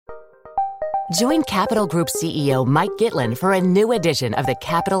Join Capital Group CEO Mike Gitlin for a new edition of the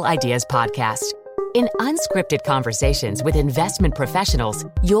Capital Ideas Podcast. In unscripted conversations with investment professionals,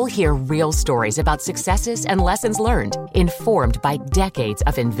 you'll hear real stories about successes and lessons learned, informed by decades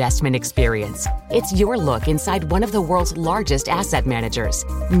of investment experience. It's your look inside one of the world's largest asset managers.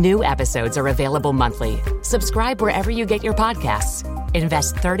 New episodes are available monthly. Subscribe wherever you get your podcasts.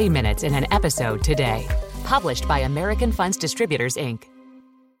 Invest 30 minutes in an episode today. Published by American Funds Distributors, Inc.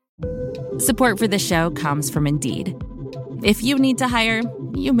 Support for the show comes from Indeed. If you need to hire,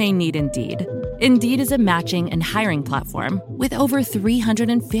 you may need Indeed. Indeed is a matching and hiring platform with over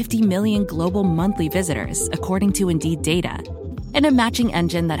 350 million global monthly visitors, according to Indeed data, and a matching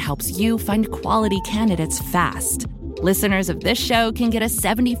engine that helps you find quality candidates fast. Listeners of this show can get a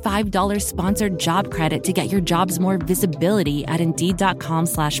 $75 sponsored job credit to get your jobs more visibility at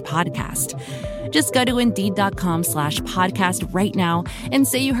Indeed.com/podcast. Just go to Indeed.com/podcast right now and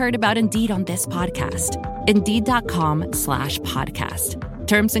say you heard about Indeed on this podcast. Indeed.com/podcast.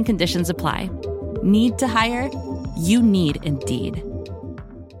 Terms and conditions apply. Need to hire? You need Indeed.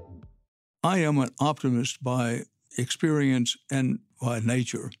 I am an optimist by experience and by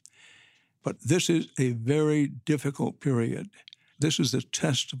nature, but this is a very difficult period. This is the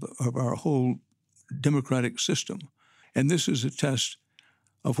test of our whole democratic system, and this is a test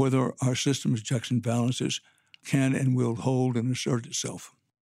of whether our system's checks and balances can and will hold and assert itself.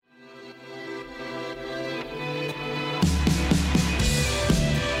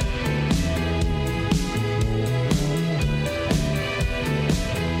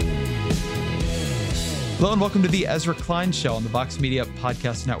 Hello and welcome to the Ezra Klein Show on the Vox Media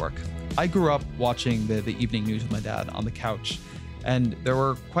Podcast Network. I grew up watching the evening news with my dad on the couch, and there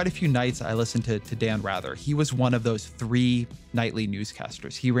were quite a few nights I listened to Dan Rather. He was one of those 3 nightly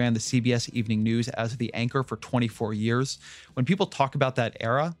newscasters. He ran the CBS Evening News as the anchor for 24 years. When people talk about that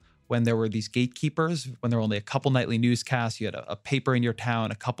era, when there were these gatekeepers, when there were only a couple nightly newscasts, you had a paper in your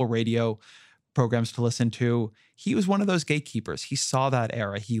town, a couple radio programs to listen to, he was one of those gatekeepers. He saw that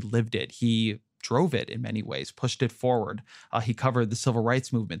era. He lived it. He drove it in many ways, pushed it forward. He covered the civil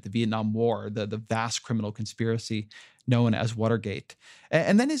rights movement, the Vietnam War, the vast criminal conspiracy known as Watergate.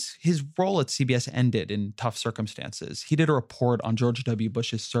 And then his role at CBS ended in tough circumstances. He did a report on George W.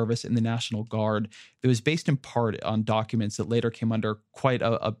 Bush's service in the National Guard that was based in part on documents that later came under quite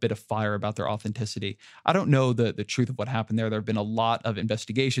a bit of fire about their authenticity. I don't know the truth of what happened there. There have been a lot of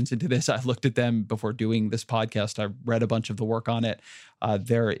investigations into this. I looked at them before doing this podcast. I read a bunch of the work on it.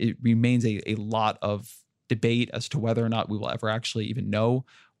 It remains a lot of debate as to whether or not we will ever actually even know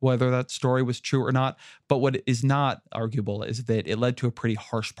whether that story was true or not. But what is not arguable is that it led to a pretty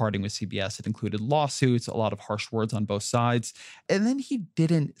harsh parting with CBS. It included lawsuits, a lot of harsh words on both sides. And then he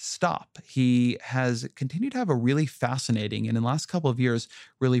didn't stop. He has continued to have a really fascinating and in the last couple of years,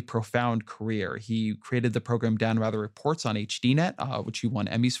 really profound career. He created the program Dan Rather Reports on HDNet, which he won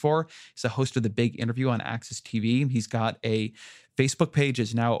Emmys for. He's a host of The Big Interview on Access TV. He's got a Facebook page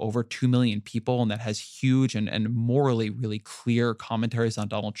is now over 2 million people, and that has huge and morally really clear commentaries on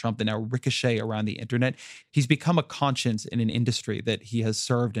Donald Trump that now ricochet around the internet. He's become a conscience in an industry that he has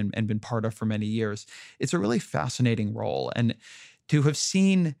served and been part of for many years. It's a really fascinating role. And to have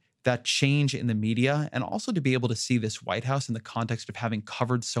seen that change in the media and also to be able to see this White House in the context of having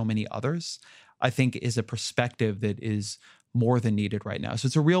covered so many others, I think is a perspective that is more than needed right now. So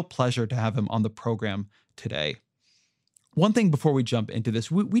it's a real pleasure to have him on the program today. One thing before we jump into this,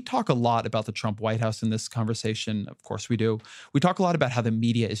 we talk a lot about the Trump White House in this conversation. Of course we do. We talk a lot about how the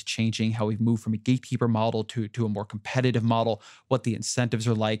media is changing, how we've moved from a gatekeeper model to a more competitive model, what the incentives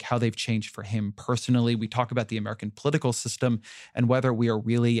are like, how they've changed for him personally. We talk about the American political system and whether we are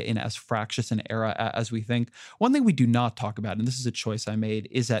really in as fractious an era as we think. One thing we do not talk about, and this is a choice I made,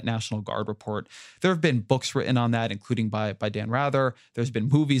 is that National Guard report. There have been books written on that, including by Dan Rather. There's been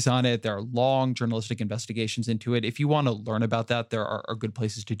movies on it. There are long journalistic investigations into it. If you want to learn about that, there are good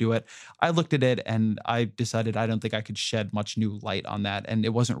places to do it. I looked at it and I decided I don't think I could shed much new light on that. And it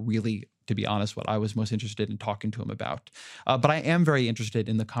wasn't really, to be honest, what I was most interested in talking to him about. But I am very interested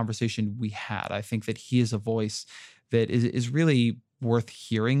in the conversation we had. I think that he is a voice that is really worth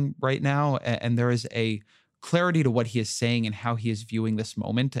hearing right now. And there is a clarity to what he is saying and how he is viewing this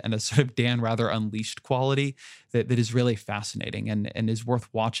moment, and a sort of Dan Rather unleashed quality that is really fascinating and is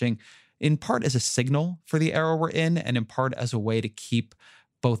worth watching, in part as a signal for the era we're in, and in part as a way to keep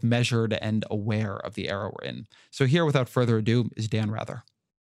both measured and aware of the era we're in. So here, without further ado, is Dan Rather.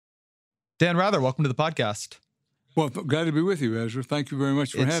 Dan Rather, welcome to the podcast. Well, glad to be with you, Ezra. Thank you very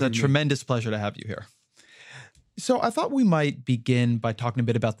much for having me. It's a tremendous pleasure to have you here. So I thought we might begin by talking a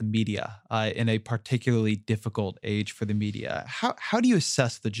bit about the media in a particularly difficult age for the media. How do you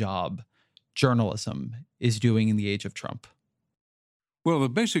assess the job journalism is doing in the age of Trump? Well, the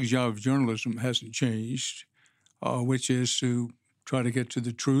basic job of journalism hasn't changed, which is to try to get to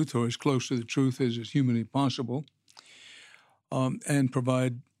the truth, or as close to the truth as is humanly possible, and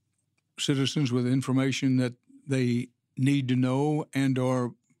provide citizens with information that they need to know and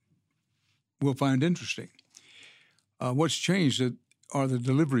or will find interesting. What's changed are the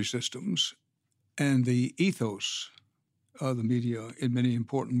delivery systems and the ethos of the media in many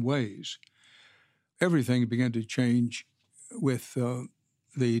important ways. Everything began to change with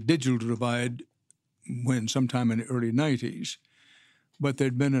the digital divide when sometime in the early 90s. But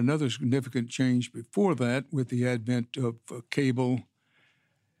there'd been another significant change before that with the advent of cable,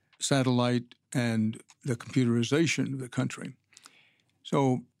 satellite, and the computerization of the country.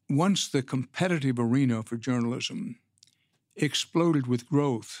 So once the competitive arena for journalism exploded with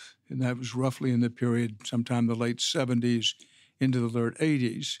growth, and that was roughly in the period sometime the late 70s into the late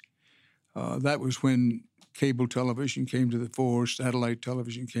 80s, that was when cable television came to the fore, satellite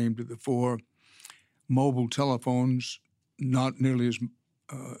television came to the fore, mobile telephones, not nearly as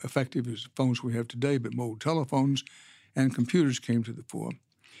effective as the phones we have today, but mobile telephones and computers came to the fore.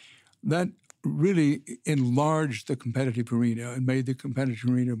 That really enlarged the competitive arena and made the competitive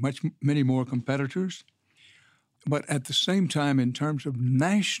arena many more competitors. But at the same time, in terms of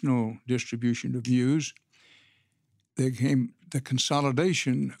national distribution of news, there came the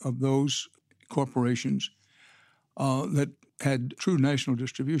consolidation of those corporations that had true national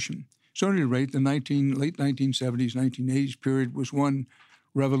distribution. So at any rate, the late 1970s, 1980s period was one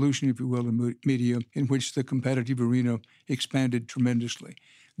revolution, if you will, in media in which the competitive arena expanded tremendously.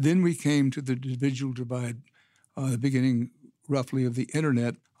 Then we came to the digital divide, the beginning roughly of the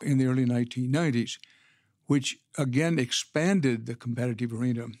internet in the early 1990s, which again expanded the competitive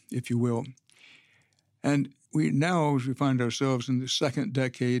arena, if you will. And we now, as we find ourselves in the second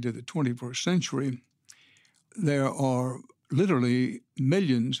decade of the 21st century, there are literally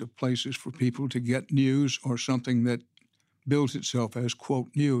millions of places for people to get news or something that bills itself as, quote,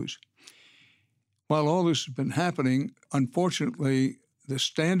 news. While all this has been happening, unfortunately, the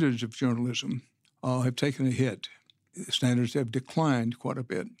standards of journalism have taken a hit. The standards have declined quite a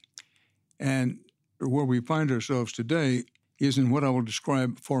bit. And where we find ourselves today is in what I will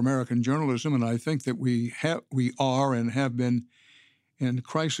describe for American journalism, and I think that we are and have been in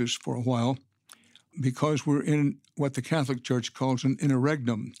crisis for a while because we're in what the Catholic Church calls an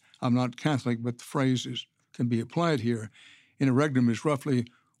interregnum. I'm not Catholic, but the phrase can be applied here. Interregnum is roughly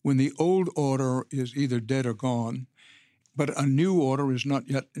when the old order is either dead or gone, but a new order is not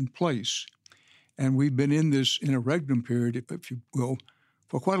yet in place. And we've been in this interregnum period, if you will,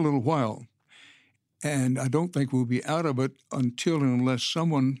 for quite a little while. And I don't think we'll be out of it until and unless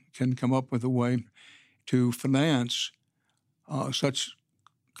someone can come up with a way to finance such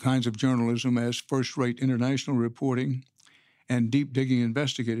kinds of journalism as first-rate international reporting and deep-digging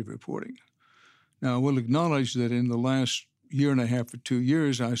investigative reporting. Now, I will acknowledge that in the last year and a half or 2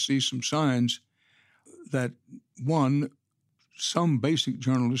 years, I see some signs that, one, some basic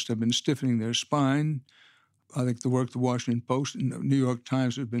journalists have been stiffening their spine. I think the work the Washington Post and the New York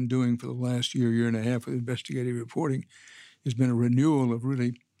Times have been doing for the last year and a half with investigative reporting has been a renewal of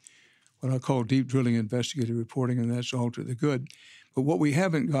really what I call deep drilling investigative reporting, and that's all to the good. But what we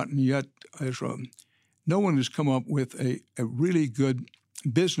haven't gotten yet is no one has come up with a really good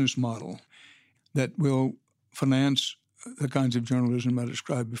business model that will finance the kinds of journalism I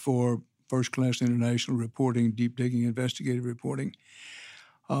described before, first-class international reporting, deep-digging investigative reporting.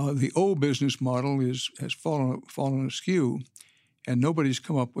 The old business model has fallen askew, and nobody's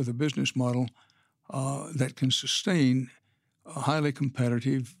come up with a business model that can sustain a highly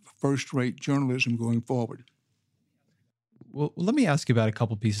competitive, first-rate journalism going forward. Well, let me ask you about a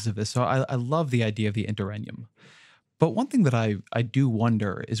couple pieces of this. So I love the idea of the interregnum. But one thing that I do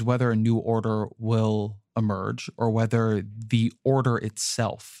wonder is whether a new order will emerge or whether the order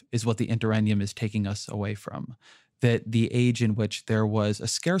itself is what the interregnum is taking us away from. That the age in which there was a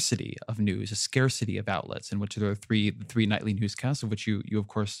scarcity of news, a scarcity of outlets, in which there are three nightly newscasts, of which you of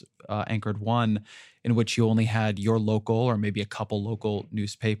course anchored one, in which you only had your local or maybe a couple local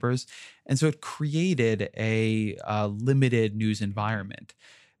newspapers. And so it created a limited news environment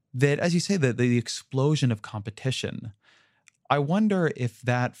that, as you say, the explosion of competition, I wonder if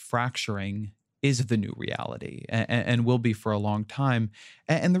that fracturing is the new reality and will be for a long time.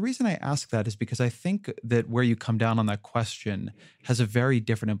 And the reason I ask that is because I think that where you come down on that question has a very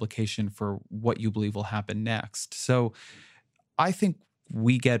different implication for what you believe will happen next. So I think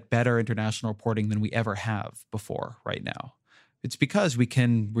we get better international reporting than we ever have before right now. It's because we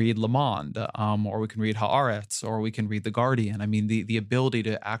can read Le Monde, or we can read Haaretz, or we can read The Guardian. I mean, the ability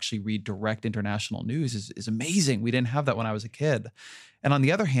to actually read direct international news is amazing. We didn't have that when I was a kid. And on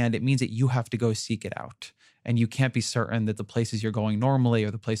the other hand, it means that you have to go seek it out. And you can't be certain that the places you're going normally or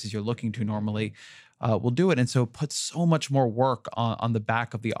the places you're looking to normally will do it. And so it puts so much more work on the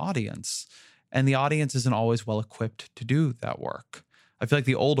back of the audience. And the audience isn't always well equipped to do that work. I feel like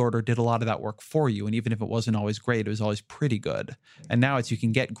the old order did a lot of that work for you. And even if it wasn't always great, it was always pretty good. And now you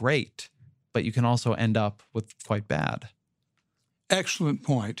can get great, but you can also end up with quite bad. Excellent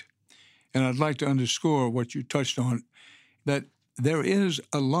point. And I'd like to underscore what you touched on, that there is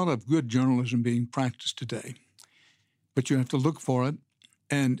a lot of good journalism being practiced today, but you have to look for it.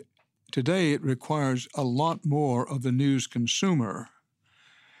 And today it requires a lot more of the news consumer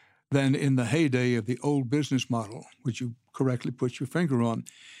than in the heyday of the old business model, which you correctly put your finger on,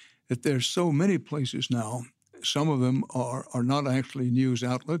 that there's so many places now. Some of them are not actually news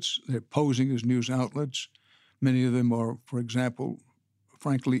outlets. They're posing as news outlets. Many of them are, for example,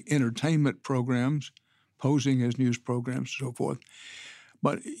 frankly, entertainment programs, posing as news programs and so forth.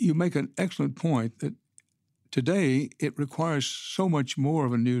 But you make an excellent point that today it requires so much more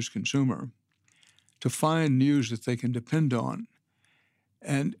of a news consumer to find news that they can depend on.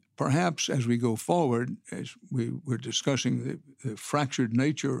 And perhaps as we go forward, as we were discussing the fractured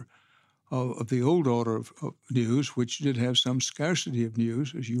nature of the old order of news, which did have some scarcity of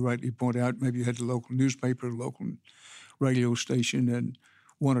news, as you rightly point out, maybe you had the local newspaper, local radio station, and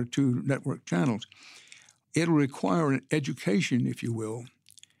one or two network channels. It'll require an education, if you will.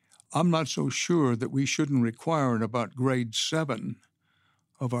 I'm not so sure that we shouldn't require in about grade 7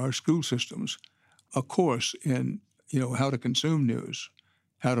 of our school systems a course in, how to consume news,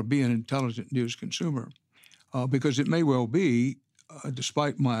 how to be an intelligent news consumer. Because it may well be,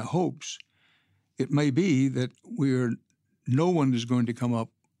 despite my hopes, it may be that no one is going to come up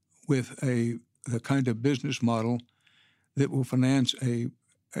with the kind of business model that will finance a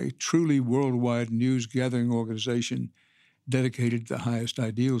truly worldwide news-gathering organization dedicated to the highest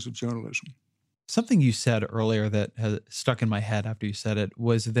ideals of journalism. Something you said earlier that has stuck in my head after you said it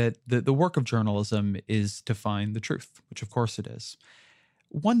was that the work of journalism is to find the truth, which of course it is.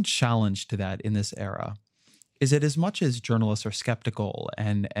 One challenge to that in this era is that as much as journalists are skeptical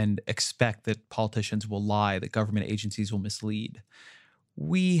and expect that politicians will lie, that government agencies will mislead,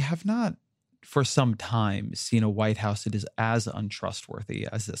 we have not for some time seen a White House that is as untrustworthy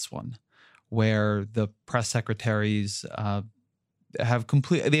as this one, where the press secretaries have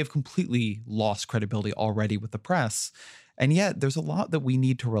completely lost credibility already with the press. And yet there's a lot that we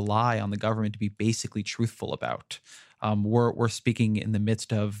need to rely on the government to be basically truthful about. We're speaking in the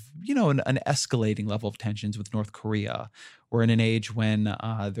midst of, an escalating level of tensions with North Korea. We're in an age when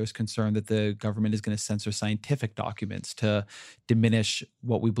there's concern that the government is going to censor scientific documents to diminish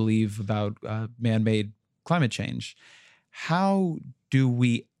what we believe about man-made climate change. How do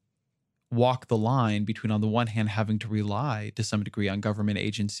we walk the line between, on the one hand, having to rely to some degree on government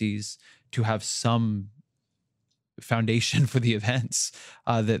agencies to have some foundation for the events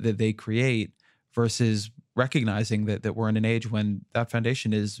that they create, versus recognizing that we're in an age when that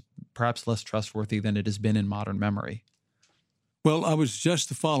foundation is perhaps less trustworthy than it has been in modern memory? Well, I was just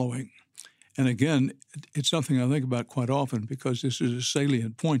the following. And again, it's something I think about quite often because this is a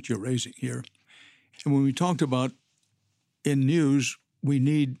salient point you're raising here. And when we talked about in news, we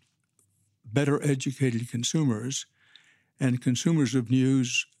need better educated consumers, and consumers of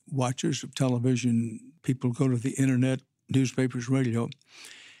news, watchers of television, people go to the internet, newspapers, radio.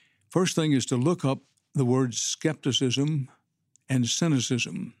 First thing is to look up the words skepticism and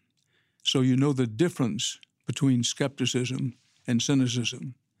cynicism, so you know the difference between skepticism and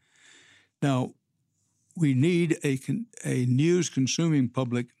cynicism. Now, we need a news-consuming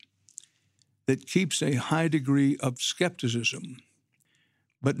public that keeps a high degree of skepticism,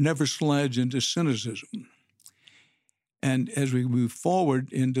 but never slides into cynicism. And as we move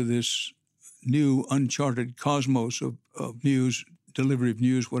forward into this new uncharted cosmos of news, delivery of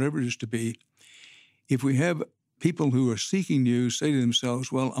news, whatever it is to be, if we have people who are seeking news say to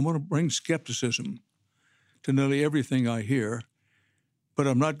themselves, well, I'm going to bring skepticism to nearly everything I hear, but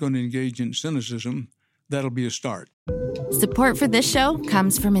I'm not going to engage in cynicism, that'll be a start. Support for this show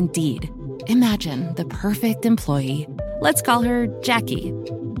comes from Indeed. Imagine the perfect employee. Let's call her Jackie.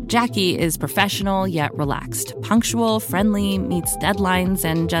 Jackie is professional yet relaxed, punctual, friendly, meets deadlines,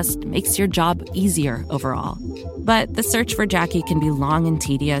 and just makes your job easier overall. But the search for Jackie can be long and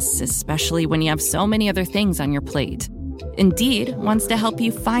tedious, especially when you have so many other things on your plate. Indeed wants to help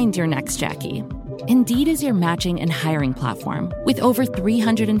you find your next Jackie. Indeed is your matching and hiring platform with over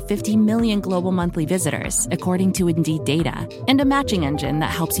 350 million global monthly visitors, according to Indeed data, and a matching engine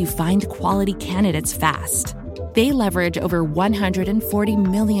that helps you find quality candidates fast. They leverage over 140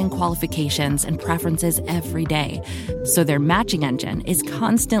 million qualifications and preferences every day, so their matching engine is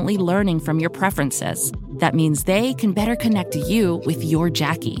constantly learning from your preferences. That means they can better connect you with your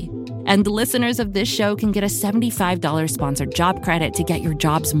Jackie. And listeners of this show can get a $75 sponsored job credit to get your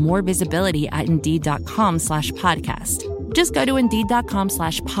jobs more visibility at Indeed.com/podcast. Just go to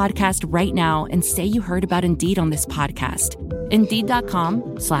Indeed.com/podcast right now and say you heard about Indeed on this podcast.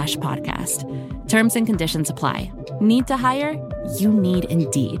 Indeed.com/podcast. Terms and conditions apply. Need to hire? You need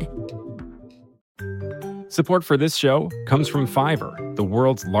Indeed. Support for this show comes from Fiverr, the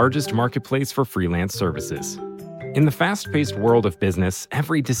world's largest marketplace for freelance services. In the fast-paced world of business,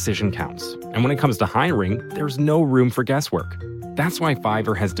 every decision counts. And when it comes to hiring, there's no room for guesswork. That's why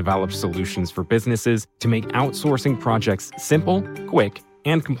Fiverr has developed solutions for businesses to make outsourcing projects simple, quick,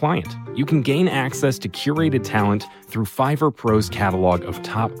 and compliant. You can gain access to curated talent through Fiverr Pro's catalog of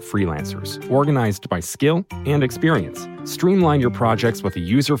top freelancers, organized by skill and experience. Streamline your projects with a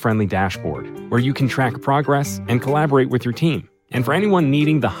user-friendly dashboard where you can track progress and collaborate with your team. And for anyone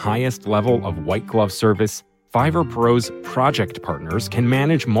needing the highest level of white glove service, Fiverr Pro's project partners can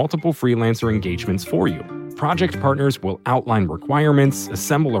manage multiple freelancer engagements for you. Project partners will outline requirements,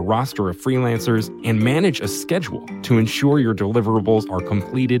 assemble a roster of freelancers, and manage a schedule to ensure your deliverables are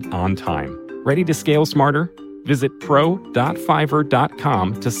completed on time. Ready to scale smarter? Visit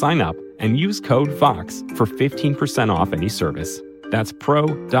pro.fiverr.com to sign up and use code VOX for 15% off any service. That's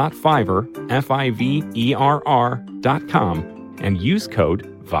pro.fiverr, Fiverr.com, and use code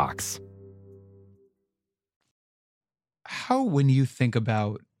VOX. How, when you think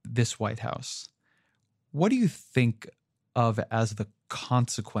about this White House, what do you think of as the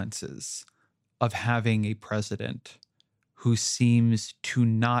consequences of having a president who seems to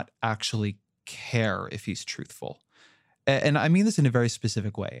not actually care if he's truthful? And I mean this in a very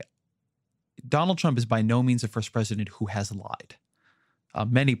specific way. Donald Trump is by no means the first president who has lied.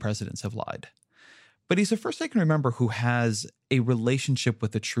 Many presidents have lied. But he's the first I can remember who has a relationship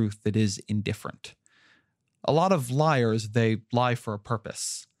with the truth that is indifferent. A lot of liars, they lie for a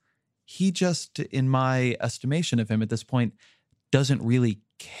purpose. He just, in my estimation of him at this point, doesn't really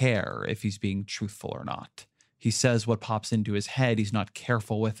care if he's being truthful or not. He says what pops into his head. He's not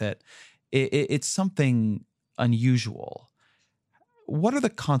careful with it. It's something unusual. What are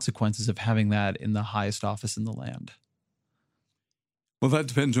the consequences of having that in the highest office in the land? Well, that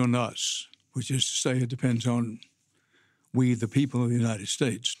depends on us, which is to say it depends on we, the people of the United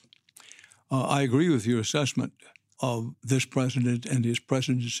States. I agree with your assessment of this president and his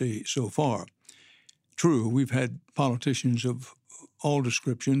presidency so far. True, we've had politicians of all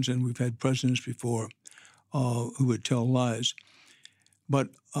descriptions, and we've had presidents before who would tell lies.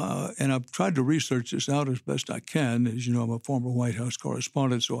 But, and I've tried to research this out as best I can. As you know, I'm a former White House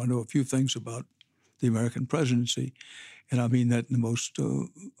correspondent, so I know a few things about the American presidency. And I mean that in the most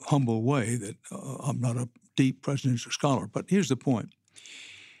humble way, that I'm not a deep presidential scholar. But here's the point.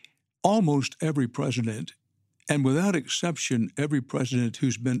 Almost every president, and without exception, every president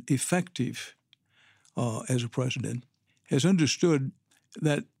who's been effective as a president, has understood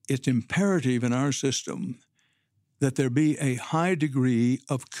that it's imperative in our system that there be a high degree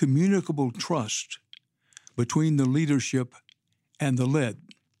of communicable trust between the leadership and the led.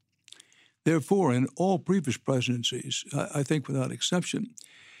 Therefore, in all previous presidencies, I think without exception,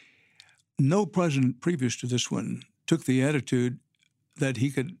 no president previous to this one took the attitude that he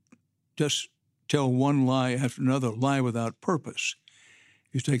could just tell one lie after another, lie without purpose.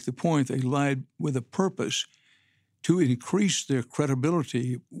 You take the point, they lied with a purpose to increase their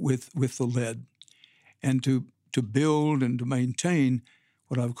credibility with the led and to build and to maintain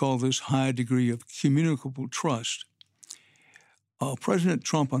what I've called this high degree of communicable trust. President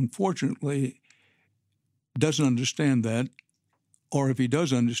Trump, unfortunately, doesn't understand that, or if he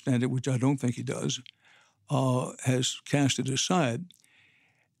does understand it, which I don't think he does, has cast it aside.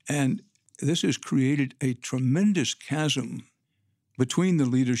 And this has created a tremendous chasm between the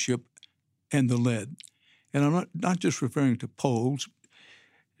leadership and the led. And I'm not just referring to polls.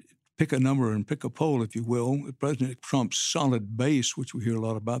 Pick a number and pick a poll, if you will. President Trump's solid base, which we hear a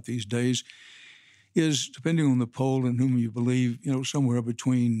lot about these days, is, depending on the poll and whom you believe, somewhere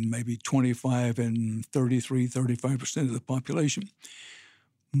between maybe 25 and 35% of the population.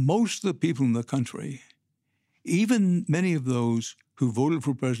 Most of the people in the country, even many of those who voted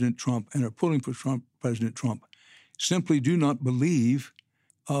for President Trump and are pulling for President Trump, simply do not believe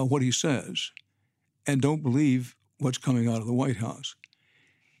what he says and don't believe what's coming out of the White House.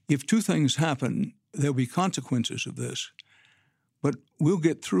 if two things happen, there'll be consequences of this. But we'll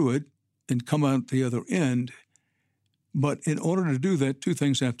get through it and come out the other end. But in order to do that, two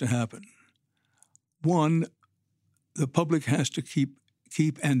things have to happen. One, the public has to keep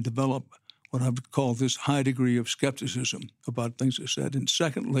and develop what I would call this high degree of skepticism about things I said. And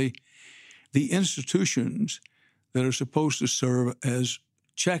secondly, the institutions that are supposed to serve as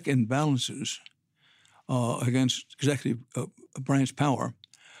check and balances against executive branch power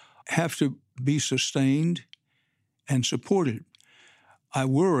have to be sustained and supported. I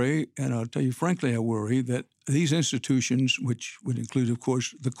worry, and I'll tell you frankly, I worry that these institutions, which would include, of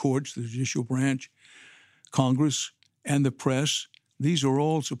course, the courts, the judicial branch, Congress, and the press, these are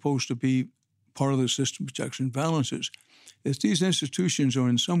all supposed to be part of the system of checks and balances. If these institutions are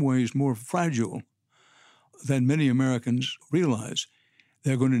in some ways more fragile than many Americans realize,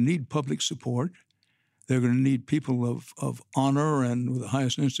 they're going to need public support. They're going to need people of honor and with the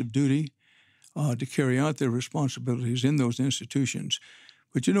highest sense of duty to carry out their responsibilities in those institutions.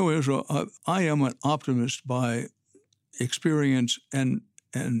 But you know, Israel, I am an optimist by experience and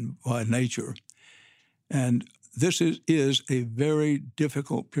by nature. And this is a very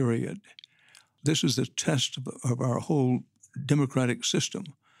difficult period. This is the test of our whole democratic system.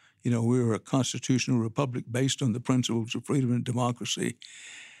 You know, we're a constitutional republic based on the principles of freedom and democracy.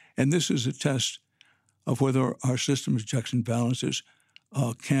 And this is a test of whether our system of checks and balances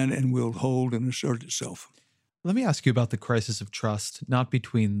can and will hold and assert itself. Let me ask you about the crisis of trust, not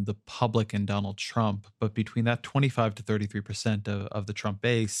between the public and Donald Trump, but between that 25 to 33% of the Trump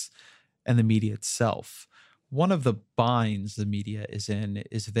base and the media itself. One of the binds the media is in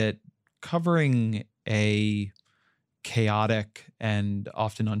is that covering a chaotic and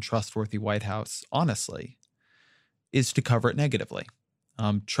often untrustworthy White House, honestly, is to cover it negatively.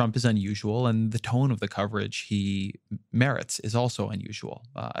 Trump is unusual, and the tone of the coverage he merits is also unusual.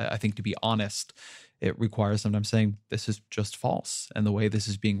 I think, to be honest, it requires sometimes saying this is just false, and the way this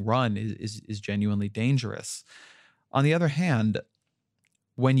is being run is genuinely dangerous. On the other hand,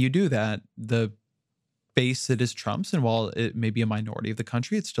 when you do that, the base that is Trump's, and while it may be a minority of the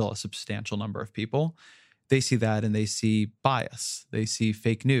country, it's still a substantial number of people. They see that and they see bias, they see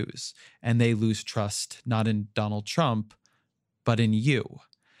fake news, and they lose trust not in Donald Trump, but in you.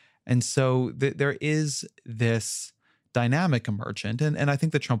 And so there is this dynamic emergent, and I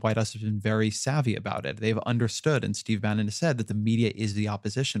think the Trump White House has been very savvy about it. They've understood, and Steve Bannon has said, that the media is the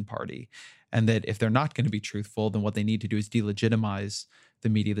opposition party, and that if they're not going to be truthful, then what they need to do is delegitimize the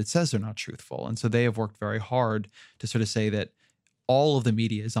media that says they're not truthful. And so they have worked very hard to sort of say that all of the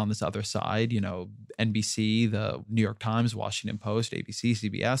media is on this other side, you know, NBC, the New York Times, Washington Post, ABC,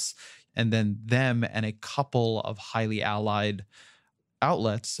 CBS, and then them and a couple of highly allied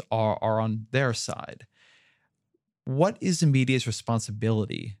outlets are on their side. What is the media's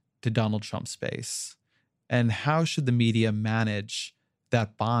responsibility to Donald Trump's base? And how should the media manage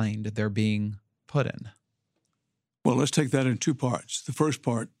that bind they're being put in? Well, let's take that in two parts. The first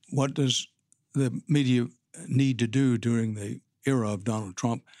part, what does the media need to do during the era of Donald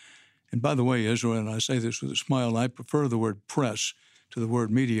Trump? And by the way, Israel, and I say this with a smile, I prefer the word press to the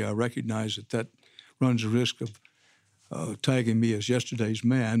word media. I recognize that runs the risk of tagging me as yesterday's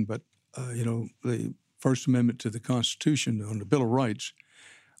man, but, you know, the First Amendment to the Constitution on the Bill of Rights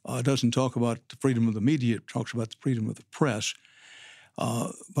doesn't talk about the freedom of the media. It talks about the freedom of the press.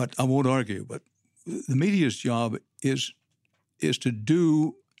 But I won't argue. But the media's job is to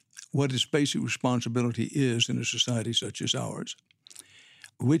do what its basic responsibility is in a society such as ours,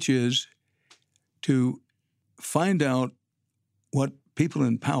 which is to find out what people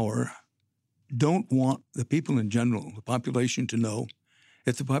in power don't want the people in general, the population, to know.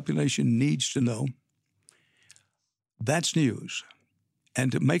 If the population needs to know, that's news.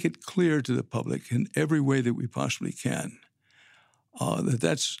 And to make it clear to the public in every way that we possibly can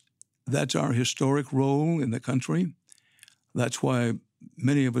that's our historic role in the country. That's why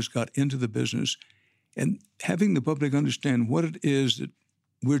many of us got into the business. And having the public understand what it is that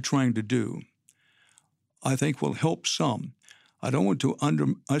we're trying to do, I think will help some. I don't want to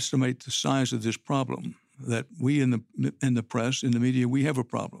underestimate the size of this problem, that we in the press, in the media, we have a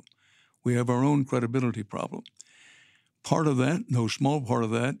problem. We have our own credibility problem. Part of that, no small part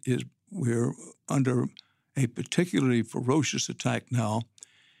of that, is we're under a particularly ferocious attack now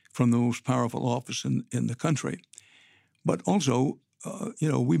from the most powerful office in the country. But also,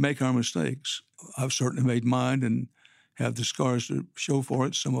 we make our mistakes. I've certainly made mine and have the scars to show for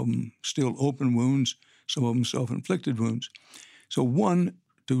it, some of them still open wounds, some of them self-inflicted wounds. So one,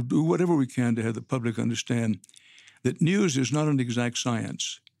 to do whatever we can to have the public understand that news is not an exact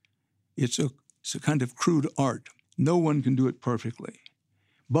science. It's a kind of crude art. No one can do it perfectly.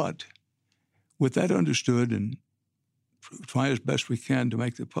 But with that understood, and try as best we can to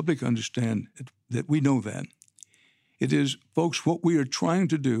make the public understand that we know that, it is, folks, what we are trying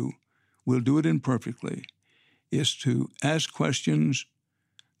to do, we'll do it imperfectly, is to ask questions,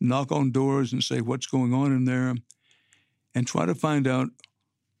 knock on doors and say what's going on in there, and try to find out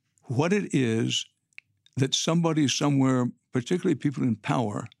what it is that somebody somewhere, particularly people in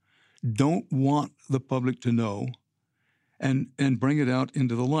power, don't want the public to know, and bring it out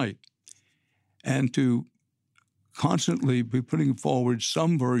into the light. And to constantly be putting forward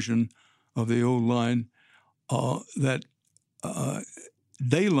some version of the old line that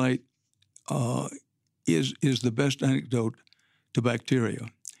daylight is the best antidote to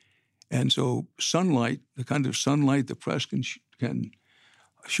bacteria. And so sunlight, the kind of sunlight the press can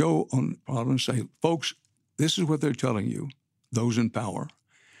show on problems, say, folks, this is what they're telling you, those in power.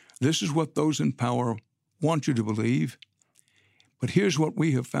 This is what those in power want you to believe. But here's what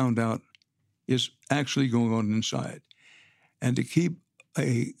we have found out is actually going on inside. And to keep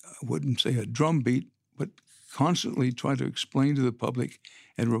I wouldn't say a drumbeat, but constantly try to explain to the public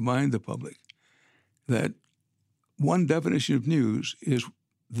and remind the public that one definition of news is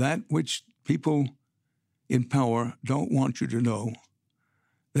that which people in power don't want you to know,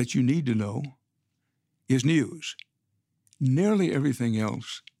 that you need to know, is news. Nearly everything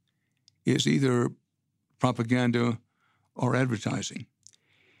else is either propaganda or advertising.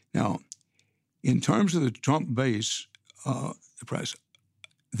 Now, in terms of the Trump base, the press,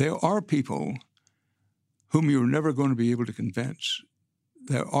 there are people whom you're never going to be able to convince.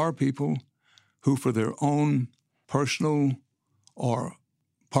 There are people who, for their own personal or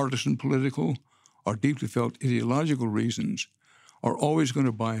partisan, political, or deeply felt ideological reasons, are always going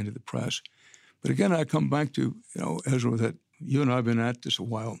to buy into the press. But again, I come back to, Ezra, that you and I have been at this a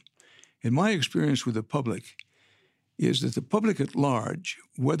while. In my experience with the public is that the public at large,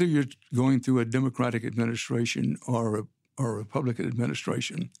 whether you're going through a Democratic administration or a Republican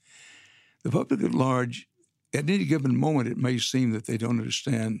administration, the public at large, at any given moment, it may seem that they don't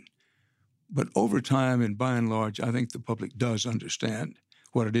understand. But over time and by and large, I think the public does understand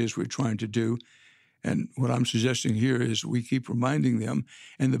what it is we're trying to do. And what I'm suggesting here is we keep reminding them.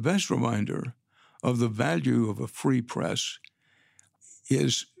 And the best reminder of the value of a free press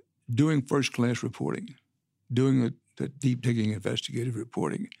is doing first-class reporting, doing the deep-digging investigative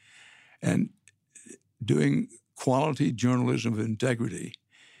reporting, and doing quality journalism of integrity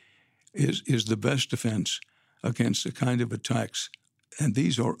is the best defense against the kind of attacks. And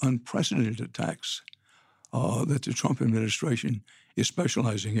these are unprecedented attacks that the Trump administration is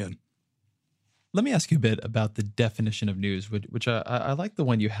specializing in. Let me ask you a bit about the definition of news, which I like the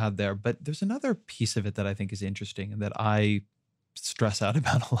one you had there, but there's another piece of it that I think is interesting and that I stress out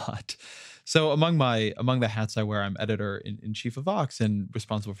about a lot. So among the hats I wear, I'm editor-in-chief of Vox and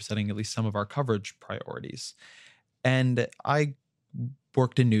responsible for setting at least some of our coverage priorities. And I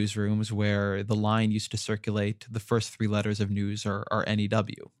worked in newsrooms where the line used to circulate, the first three letters of news are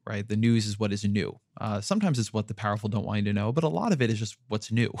NEW, right? The news is what is new. Sometimes it's what the powerful don't want you to know, but a lot of it is just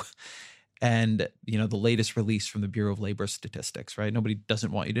what's new. And, the latest release from the Bureau of Labor Statistics, right? Nobody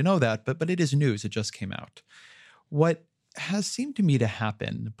doesn't want you to know that, but it is news. It just came out. What has seemed to me to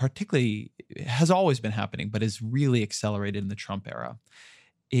happen, particularly has always been happening, but is really accelerated in the Trump era,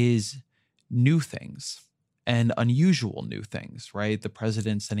 is new things and unusual new things, right? The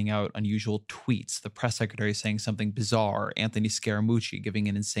president sending out unusual tweets, the press secretary saying something bizarre, Anthony Scaramucci giving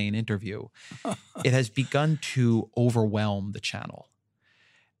an insane interview. It has begun to overwhelm the channel.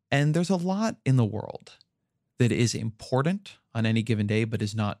 And there's a lot in the world that is important on any given day, but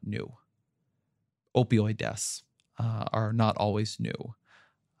is not new. Opioid deaths are not always new.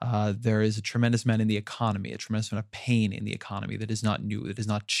 There is a tremendous amount in the economy, a tremendous amount of pain in the economy that is not new, that does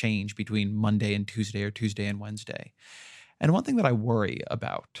not change between Monday and Tuesday or Tuesday and Wednesday. And one thing that I worry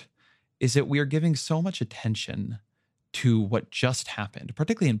about is that we are giving so much attention to what just happened,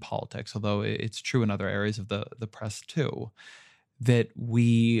 particularly in politics, although it's true in other areas of the press too, that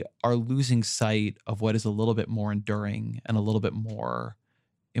we are losing sight of what is a little bit more enduring and a little bit more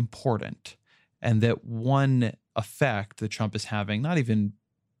important. And that one effect that Trump is having, not even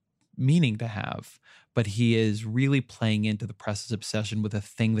meaning to have, but he is really playing into the press's obsession with a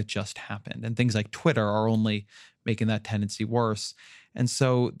thing that just happened. And things like Twitter are only making that tendency worse. And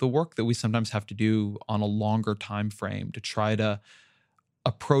so the work that we sometimes have to do on a longer time frame to try to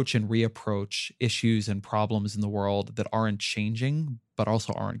approach and reapproach issues and problems in the world that aren't changing, but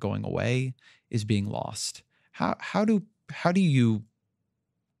also aren't going away, is being lost. How do you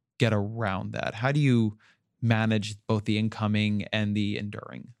get around that? How do you manage both the incoming and the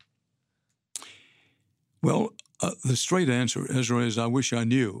enduring? Well, The straight answer, Ezra, is I wish I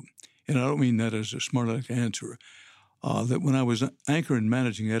knew. And I don't mean that as a smart-aleck answer. That when I was anchor and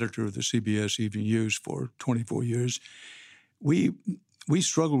managing editor of the CBS Evening News for 24 years, we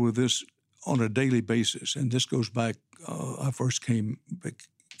struggled with this on a daily basis. And this goes back, I first came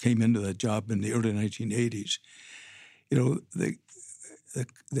into that job in the early 1980s.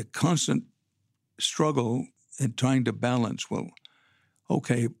 The constant struggle in trying to balance,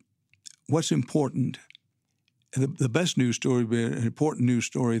 okay, what's important? The best news story would be an important news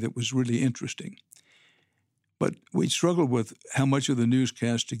story that was really interesting. But we struggled with how much of the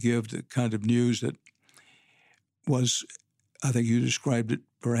newscast to give the kind of news that was, I think you described it,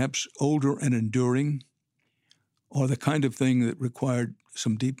 perhaps older and enduring, or the kind of thing that required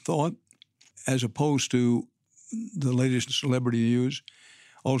some deep thought, as opposed to the latest celebrity news.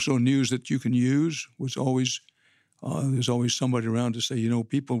 Also, news that you can use was always, there's always somebody around to say,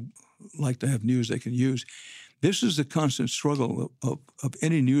 people like to have news they can use. This is the constant struggle of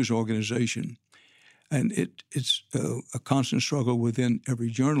any news organization, and it's a constant struggle within every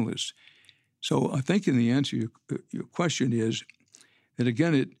journalist. So I think in the answer your question is that,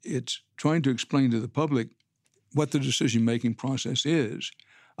 again, it's trying to explain to the public what the decision-making process is.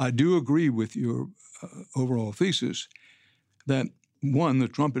 I do agree with your overall thesis that, one, the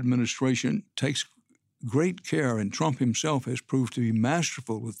Trump administration takes great care, and Trump himself has proved to be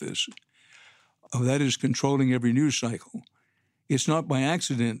masterful with this. That is controlling every news cycle. It's not by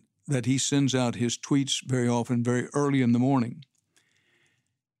accident that he sends out his tweets very often very early in the morning,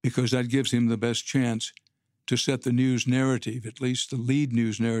 because that gives him the best chance to set the news narrative, at least the lead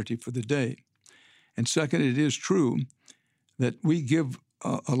news narrative for the day. And second, it is true that we give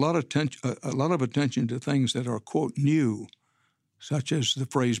a lot of attention to things that are, quote, new, such as the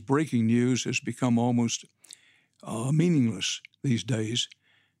phrase breaking news has become almost meaningless these days,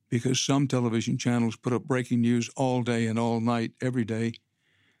 because some television channels put up breaking news all day and all night, every day,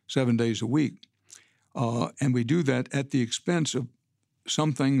 7 days a week. And we do that at the expense of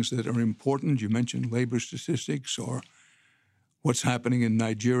some things that are important. You mentioned labor statistics, or what's happening in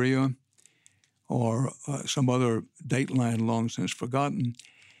Nigeria, or some other dateline long since forgotten.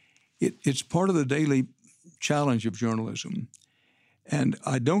 It's part of the daily challenge of journalism. And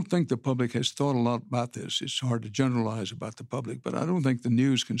I don't think the public has thought a lot about this. It's hard to generalize about the public, but I don't think the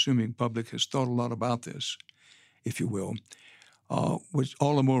news-consuming public has thought a lot about this, if you will, which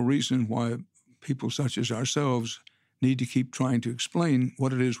all the more reason why people such as ourselves need to keep trying to explain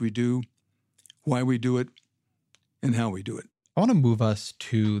what it is we do, why we do it, and how we do it. I want to move us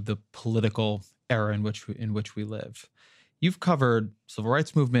to the political era in which we live. You've covered civil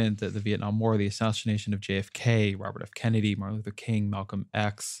rights movement, the Vietnam War, the assassination of JFK, Robert F. Kennedy, Martin Luther King, Malcolm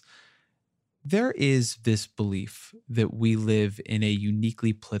X. There is this belief that we live in a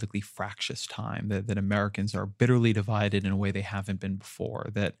uniquely politically fractious time, that Americans are bitterly divided in a way they haven't been before,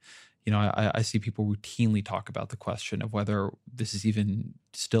 that I see people routinely talk about the question of whether this is even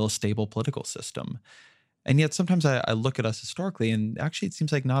still a stable political system. And yet sometimes I look at us historically, and actually it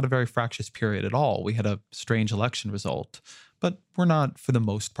seems like not a very fractious period at all. We had a strange election result, but we're not, for the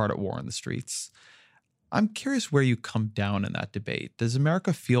most part, at war in the streets. I'm curious where you come down in that debate. Does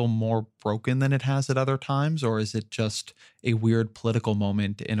America feel more broken than it has at other times, or is it just a weird political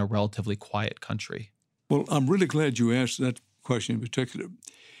moment in a relatively quiet country? Well, I'm really glad you asked that question in particular.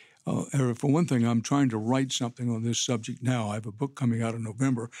 Eric, for one thing, I'm trying to write something on this subject now. I have a book coming out in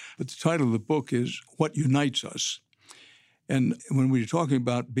November, but the title of the book is What Unites Us. And when we're talking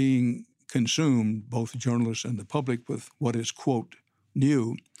about being consumed, both journalists and the public, with what is, quote,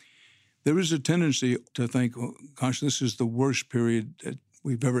 new, there is a tendency to think, oh, gosh, this is the worst period that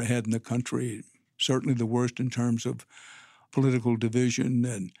we've ever had in the country, certainly the worst in terms of political division,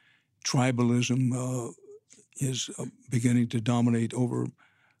 and tribalism is beginning to dominate over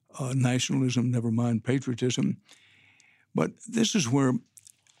nationalism, never mind patriotism. But this is where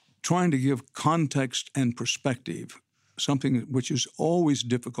trying to give context and perspective, something which is always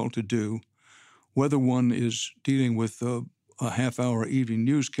difficult to do, whether one is dealing with a half-hour evening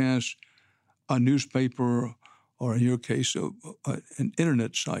newscast, a newspaper, or in your case, an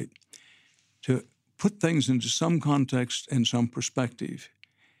internet site, to put things into some context and some perspective.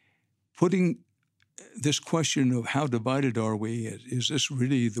 Putting this question of how divided are we, is this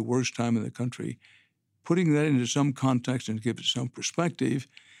really the worst time in the country, putting that into some context and give it some perspective,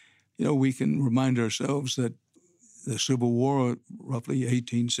 we can remind ourselves that the Civil War, roughly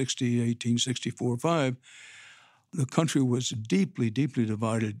 1860, 1864, 5, the country was deeply, deeply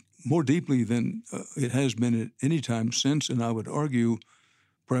divided, more deeply than it has been at any time since, and I would argue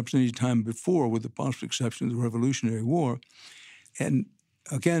perhaps any time before, with the possible exception of the Revolutionary War. And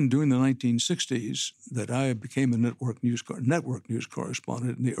again, during the 1960s, that I became a network news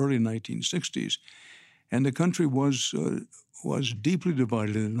correspondent in the early 1960s, and the country was deeply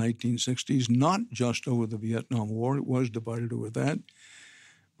divided in the 1960s, not just over the Vietnam War. It was divided over that,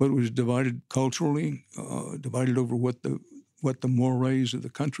 but it was divided culturally, divided over what the mores of the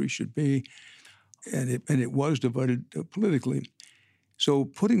country should be, and it was divided politically. So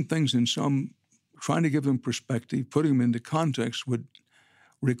putting things trying to give them perspective, putting them into context would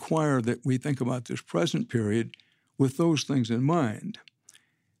require that we think about this present period with those things in mind.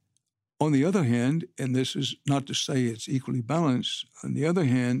 On the other hand, and this is not to say it's equally balanced, on the other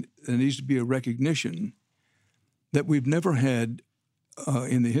hand, there needs to be a recognition that we've never had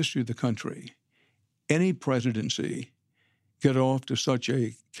in the history of the country any presidency get off to such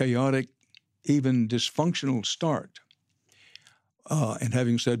a chaotic, even dysfunctional start. And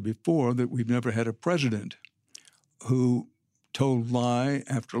having said before that we've never had a president who told lie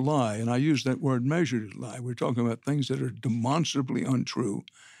after lie, and I use that word measured lie. We're talking about things that are demonstrably untrue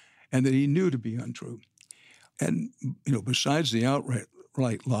and that he knew to be untrue. And, besides the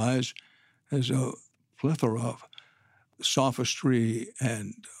outright lies, there's a plethora of sophistry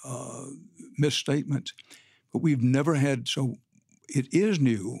and misstatement. But we've never had, so it is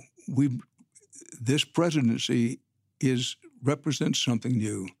new. This presidency represents something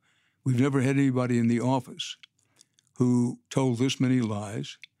new. We've never had anybody in the office who told this many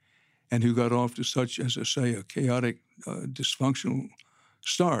lies and who got off to such, as I say, a chaotic, dysfunctional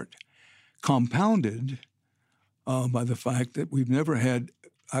start, compounded by the fact that we've never had,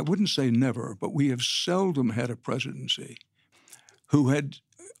 I wouldn't say never, but we have seldom had a presidency who had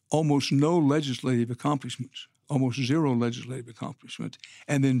almost no legislative accomplishments, almost zero legislative accomplishments,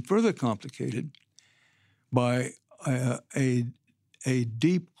 and then further complicated by a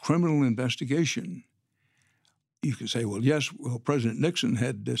deep criminal investigation. You can say, President Nixon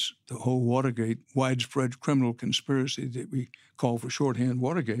had the whole Watergate widespread criminal conspiracy that we call for shorthand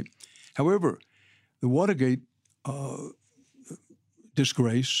Watergate. However, the Watergate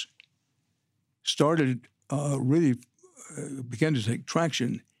disgrace started began to take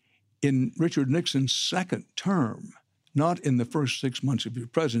traction in Richard Nixon's second term, not in the first 6 months of your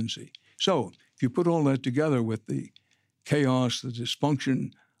presidency. So if you put all that together with the chaos, the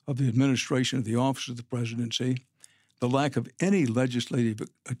dysfunction of the administration of the office of the presidency, the lack of any legislative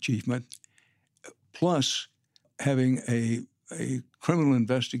achievement, plus having a criminal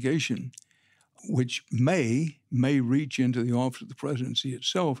investigation which may reach into the office of the presidency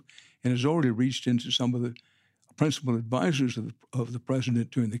itself and has already reached into some of the principal advisors of the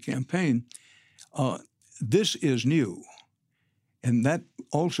president during the campaign, this is new. And that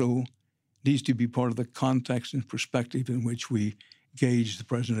also needs to be part of the context and perspective in which we gauge the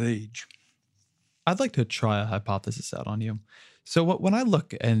present age. I'd like to try a hypothesis out on you. So when I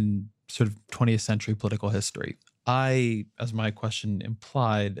look in sort of 20th century political history, I, as my question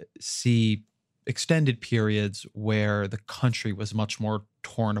implied, see extended periods where the country was much more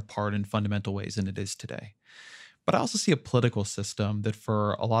torn apart in fundamental ways than it is today. But I also see a political system that,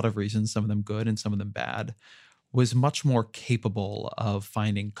 for a lot of reasons, some of them good and some of them bad, was much more capable of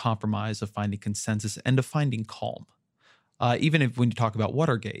finding compromise, of finding consensus, and of finding calm. Even if when you talk about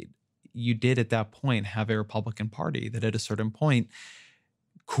Watergate, you did at that point have a Republican Party that at a certain point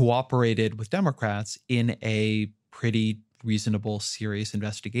cooperated with Democrats in a pretty reasonable, serious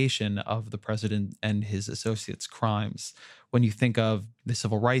investigation of the president and his associates' crimes. When you think of the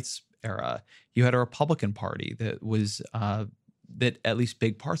civil rights era, you had a Republican Party that was, that at least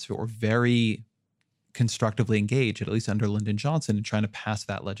big parts of it were very constructively engaged, at least under Lyndon Johnson, in trying to pass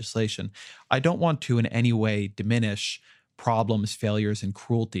that legislation. I don't want to in any way diminish problems, failures, and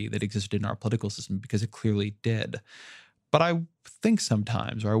cruelty that existed in our political system, because it clearly did. But I think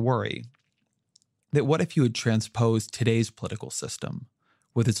sometimes, or I worry, that what if you had transposed today's political system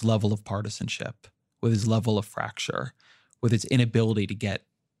with its level of partisanship, with its level of fracture, with its inability to get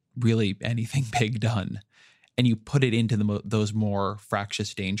really anything big done, and you put it into those more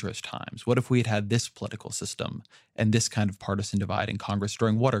fractious, dangerous times? What if we had had this political system and this kind of partisan divide in Congress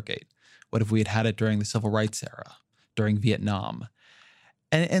during Watergate? What if we had had it during the civil rights era, during Vietnam?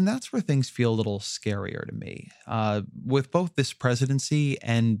 And that's where things feel a little scarier to me. With both this presidency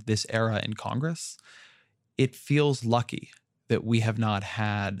and this era in Congress, it feels lucky that we have not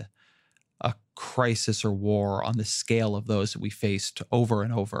had a crisis or war on the scale of those that we faced over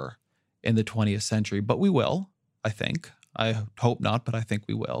and over in the 20th century. But we will, I think. I hope not, but I think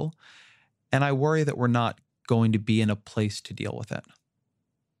we will. And I worry that we're not going to be in a place to deal with it.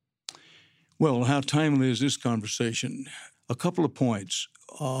 Well, how timely is this conversation? A couple of points.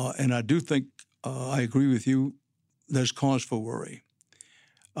 And I do think I agree with you. There's cause for worry.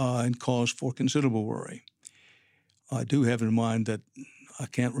 and cause for considerable worry. I do have in mind that I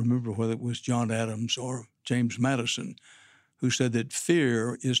can't remember whether it was John Adams or James Madison who said that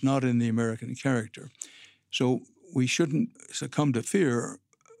fear is not in the American character. So we shouldn't succumb to fear,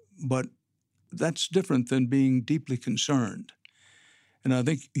 but that's different than being deeply concerned. And I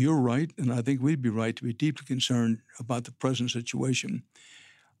think you're right, and I think we'd be right to be deeply concerned about the present situation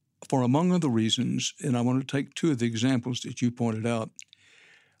for, among other reasons, and I want to take two of the examples that you pointed out,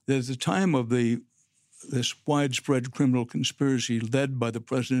 that at the time of this widespread criminal conspiracy led by the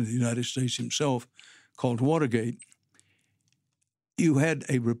President of the United States himself called Watergate, you had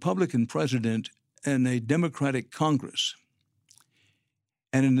a Republican president and a Democratic Congress.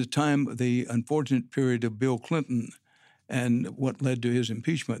 And in the time of the unfortunate period of Bill Clinton and what led to his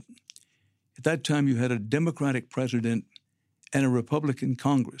impeachment, at that time you had a Democratic president and a Republican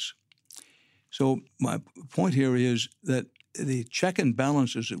Congress. So my point here is that the check and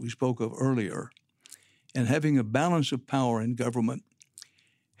balances that we spoke of earlier and having a balance of power in government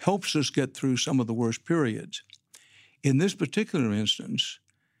helps us get through some of the worst periods. In this particular instance,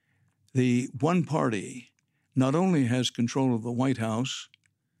 the one party not only has control of the White House,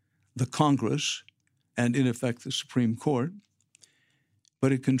 the Congress, and in effect the Supreme Court,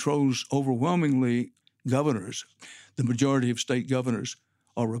 but it controls overwhelmingly governors. The majority of state governors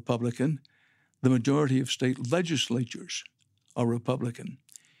are Republican. The majority of state legislatures are Republican.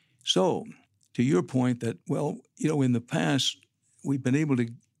 So, to your point that, well, in the past, we've been able to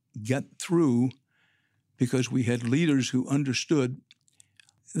get through because we had leaders who understood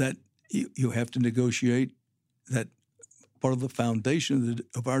that you have to negotiate, that part of the foundation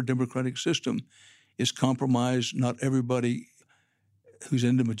of our democratic system is compromise. Not everybody who's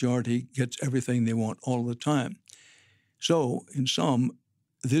in the majority gets everything they want all the time. So, in sum,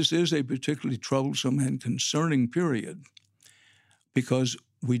 this is a particularly troublesome and concerning period because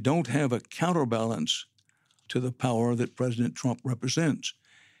we don't have a counterbalance to the power that President Trump represents.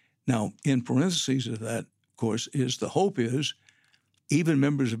 Now, in parentheses of that, of course, is the hope is even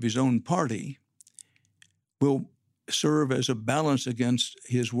members of his own party will serve as a balance against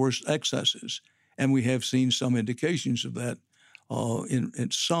his worst excesses. And we have seen some indications of that,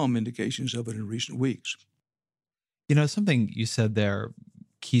 in some indications of it in recent weeks. Something you said there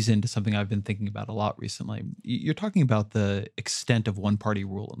keys into something I've been thinking about a lot recently. You're talking about the extent of one-party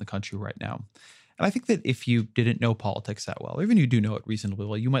rule in the country right now. And I think that if you didn't know politics that well, or even you do know it reasonably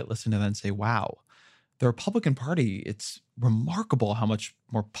well, you might listen to that and say, wow, the Republican Party, it's remarkable how much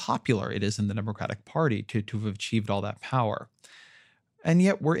more popular it is than the Democratic Party to have achieved all that power. And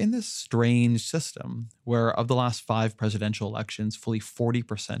yet we're in this strange system where of the last 5 presidential elections, fully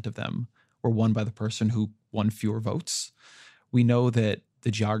 40% of them were won by the person who won fewer votes. We know that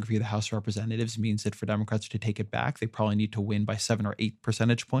the geography of the House of Representatives means that for Democrats to take it back, they probably need to win by 7 or 8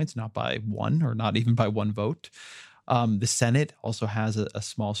 percentage points, not by 1 or not even by 1 vote. The Senate also has a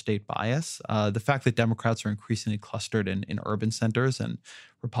small state bias. The fact that Democrats are increasingly clustered in urban centers and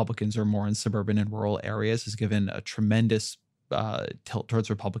Republicans are more in suburban and rural areas has given a tremendous tilt towards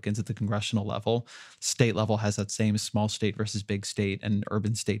Republicans at the congressional level. State level has that same small state versus big state and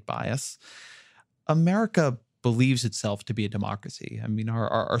urban state bias. America believes itself to be a democracy. I mean,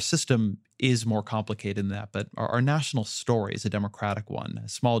 our system is more complicated than that, but our national story is a democratic one, a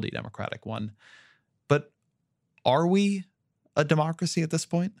small d democratic one. But are we a democracy at this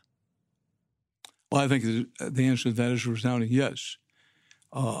point? Well, I think the answer to that is a resounding yes.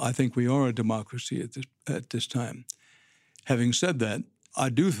 I think we are a democracy at this time. Having said that, I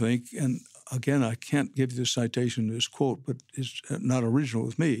do think, and again, I can't give you the citation to this quote, but it's not original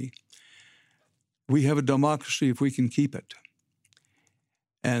with me, we have a democracy if we can keep it.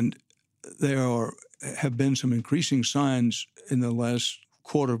 And there have been some increasing signs in the last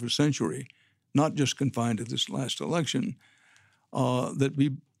quarter of a century, not just confined to this last election, that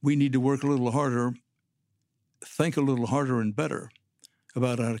we need to work a little harder, think a little harder and better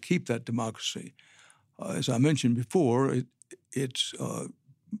about how to keep that democracy. As I mentioned before, it's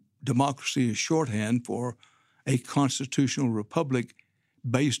democracy is shorthand for a constitutional republic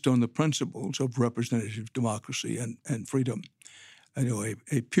based on the principles of representative democracy and freedom.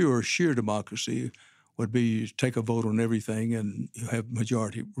 A pure, sheer democracy would be you take a vote on everything and you have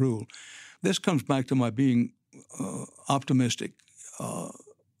majority rule. This comes back to my being optimistic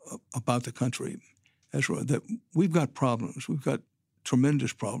about the country. That's right, that we've got problems. We've got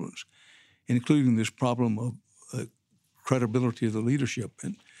tremendous problems, including this problem of credibility of the leadership.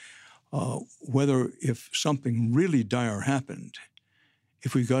 And whether if something really dire happened,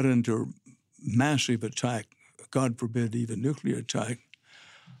 if we got into massive attack, God forbid even nuclear attack,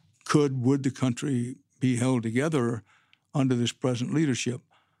 would the country be held together under this present leadership?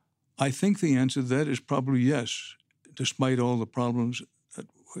 I think the answer to that is probably yes, despite all the problems that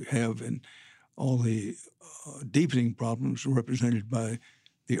we have and all the deepening problems represented by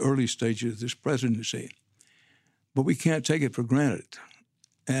the early stages of this presidency. But we can't take it for granted.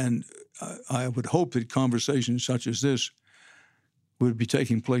 And I would hope that conversations such as this would be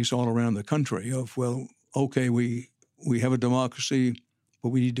taking place all around the country of, well, okay, we have a democracy, but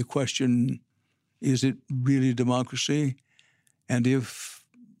we need to question, is it really democracy? And if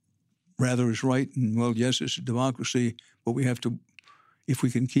Rather is right, and well, yes, it's a democracy, but we have to, if we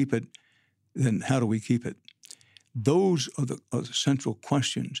can keep it, then how do we keep it? Those are the central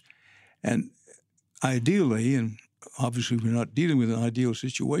questions. And ideally, and obviously we're not dealing with an ideal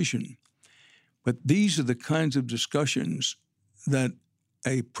situation, but these are the kinds of discussions that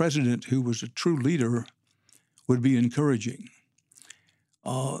a president who was a true leader would be encouraging.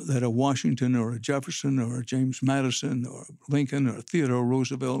 That a Washington or a Jefferson or a James Madison or Lincoln or Theodore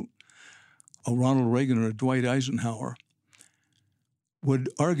Roosevelt or Ronald Reagan or Dwight Eisenhower would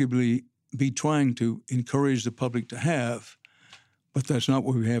arguably be trying to encourage the public to have, but that's not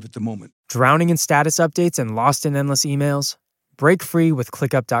what we have at the moment. Drowning in status updates and lost in endless emails? Break free with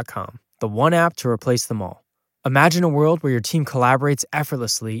ClickUp.com, the one app to replace them all. Imagine a world where your team collaborates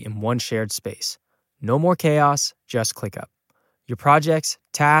effortlessly in one shared space. No more chaos, just ClickUp. Your projects,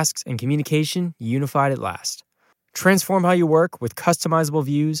 tasks, and communication unified at last. Transform how you work with customizable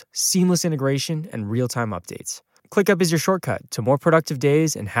views, seamless integration, and real-time updates. ClickUp is your shortcut to more productive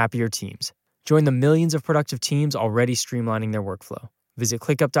days and happier teams. Join the millions of productive teams already streamlining their workflow. Visit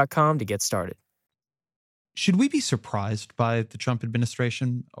ClickUp.com to get started. Should we be surprised by the Trump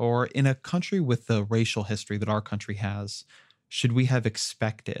administration? Or in a country with the racial history that our country has, should we have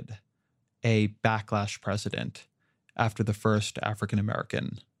expected a backlash president after the first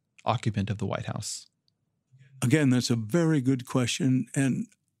African-American occupant of the White House? Again, that's a very good question. And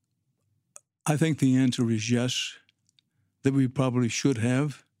I think the answer is yes, that we probably should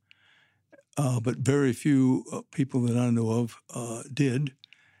have. But very few people that I know of did.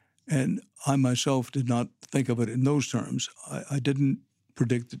 And I myself did not think of it in those terms. I didn't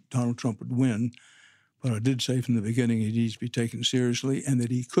predict that Donald Trump would win, but I did say from the beginning he needs to be taken seriously and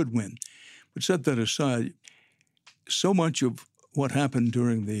that he could win. But set that aside, so much of what happened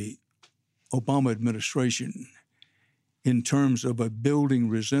during the Obama administration in terms of a building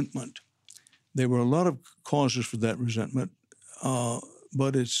resentment, there were a lot of causes for that resentment,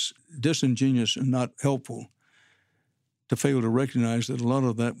 but it's disingenuous and not helpful to fail to recognize that a lot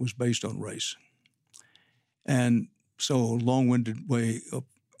of that was based on race. And so a long-winded way of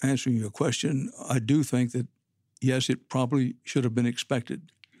answering your question, I do think that, yes, it probably should have been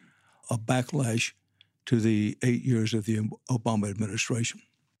expected, a backlash to the 8 years of the Obama administration.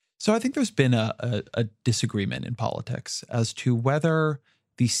 So I think there's been a disagreement in politics as to whether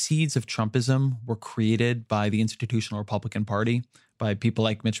the seeds of Trumpism were created by the institutional Republican Party, by people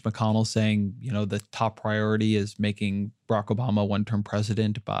like Mitch McConnell saying, you know, the top priority is making Barack Obama one-term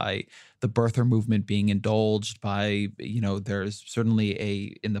president, by the birther movement being indulged, by, you know, there's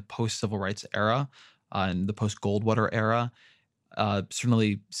certainly in the post-civil rights era, in the post-Goldwater era,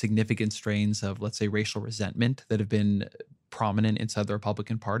 certainly significant strains of, let's say, racial resentment that have been prominent inside the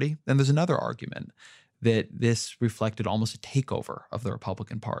Republican Party. Then there's another argument that this reflected almost a takeover of the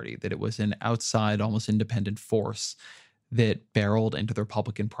Republican Party, that it was an outside, almost independent force that barreled into the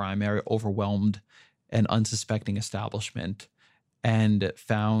Republican primary, overwhelmed an unsuspecting establishment, and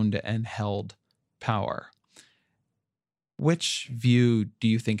found and held power. Which view do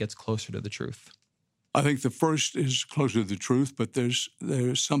you think gets closer to the truth? I think the first is closer to the truth, but there's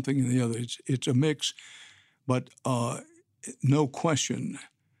something in the other. It's a mix, but no question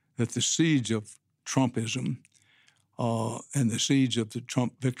that the seeds of Trumpism and the seeds of the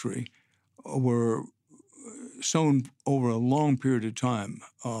Trump victory were sown over a long period of time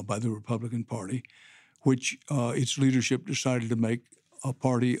by the Republican Party, which its leadership decided to make a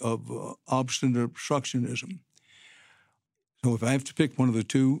party of obstinate obstructionism. So if I have to pick one of the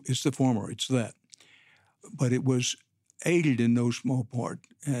two, it's the former, it's that. But it was aided in no small part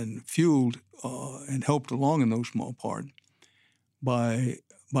and fueled and helped along in no small part by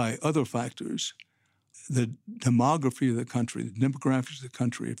other factors. The demography of the country, the demographics of the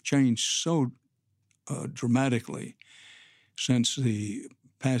country have changed so dramatically since the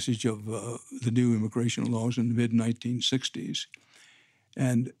passage of the new immigration laws in the mid-1960s.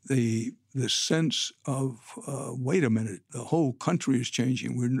 And the sense of, wait a minute, the whole country is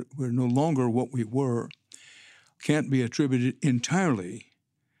changing. We're no longer what we were, can't be attributed entirely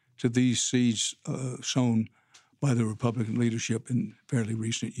to these seeds sown by the Republican leadership in fairly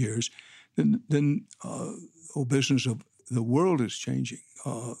recent years. Then the whole business of the world is changing.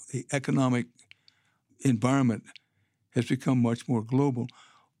 The economic environment has become much more global.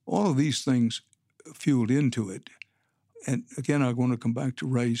 All of these things fueled into it. And again, I want to come back to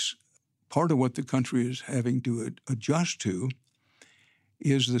race. Part of what the country is having to adjust to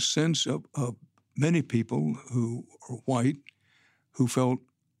is the sense of many people who are white, who felt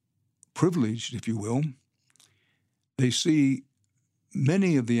privileged, if you will. They see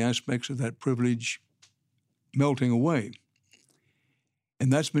many of the aspects of that privilege melting away.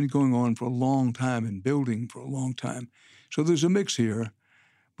 And that's been going on for a long time and building for a long time. So there's a mix here,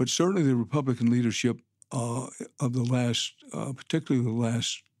 but certainly the Republican leadership of the last, particularly the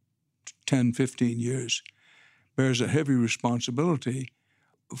last 10, 15 years, bears a heavy responsibility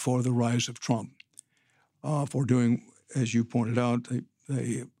for the rise of Trump, for doing, as you pointed out,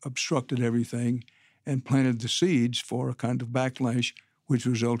 they obstructed everything and planted the seeds for a kind of backlash, which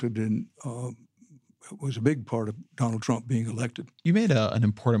resulted in was a big part of Donald Trump being elected. You made an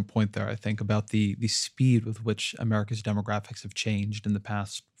important point there, I think, about the speed with which America's demographics have changed in the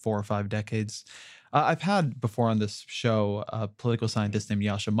past 4 or 5 decades. I've had before on this show a political scientist named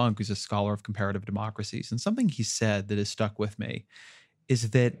Yascha Mounk, who's a scholar of comparative democracies. And something he said that has stuck with me is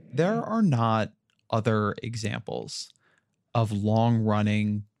that there are not other examples of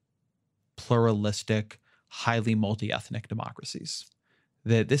long-running, pluralistic, highly multi-ethnic democracies.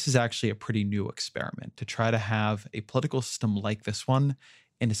 That this is actually a pretty new experiment to try to have a political system like this one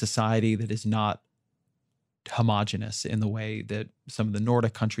in a society that is not homogenous in the way that some of the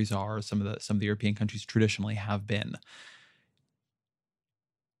Nordic countries are, some of the European countries traditionally have been.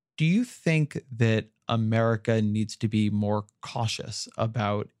 Do you think that America needs to be more cautious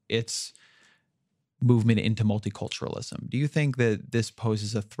about its movement into multiculturalism? Do you think that this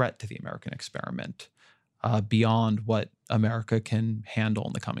poses a threat to the American experiment beyond what America can handle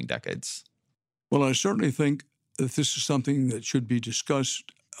in the coming decades? Well, I certainly think that this is something that should be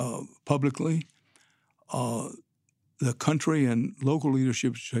discussed publicly. The country and local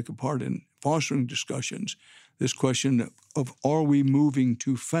leadership should take a part in fostering discussions. This question of, are we moving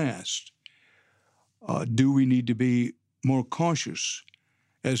too fast? Do we need to be more cautious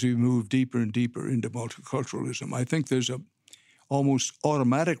as we move deeper and deeper into multiculturalism? I think there's a almost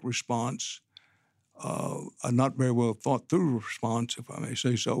automatic response, a not very well thought through response, if I may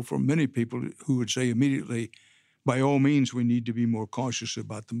say so, from many people who would say immediately, by all means, we need to be more cautious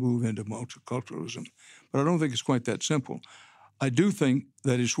about the move into multiculturalism. But I don't think it's quite that simple. I do think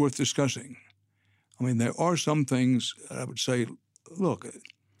that it's worth discussing. I mean, there are some things that I would say, look,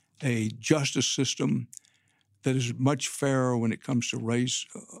 a justice system that is much fairer when it comes to race,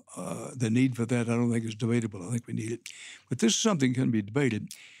 the need for that, I don't think is debatable. I think we need it. But this is something that can be debated.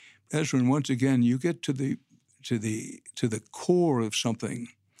 Ezra, once again, you get to the core of something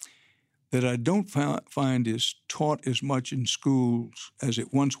that I don't find is taught as much in schools as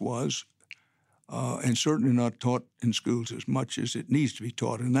it once was, and certainly not taught in schools as much as it needs to be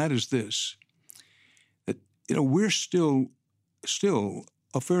taught, and that is this, that, we're still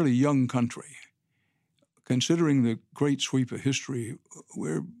a fairly young country. Considering the great sweep of history,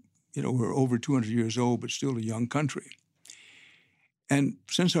 we're over 200 years old, but still a young country. And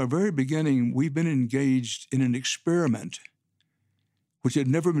since our very beginning, we've been engaged in an experiment which had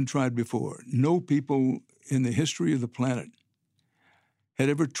never been tried before. No people in the history of the planet had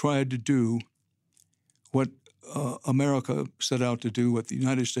ever tried to do what America set out to do, what the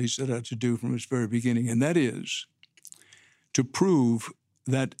United States set out to do from its very beginning, and that is to prove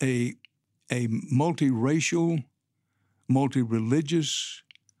that a multiracial, multi-religious,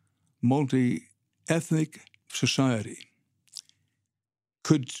 multi-ethnic society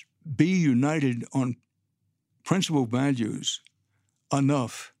could be united on principal values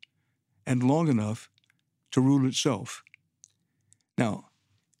enough and long enough to rule itself. Now,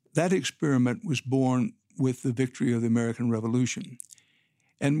 that experiment was born with the victory of the American Revolution.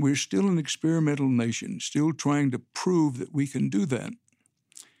 And we're still an experimental nation, still trying to prove that we can do that.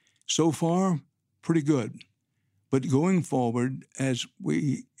 So far, pretty good. But going forward, as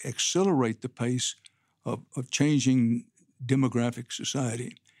we accelerate the pace of changing demographic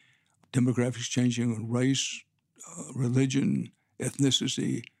society, demographics changing on race, religion,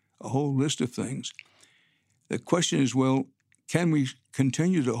 ethnicity, a whole list of things. The question is, well, can we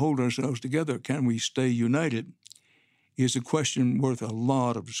continue to hold ourselves together? Can we stay united? Is a question worth a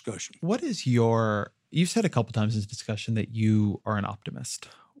lot of discussion. You've said a couple times in this discussion that you are an optimist.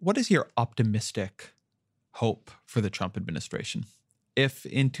 What is your optimistic hope for the Trump administration? If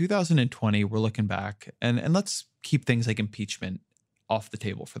in 2020 we're looking back, and let's keep things like impeachment off the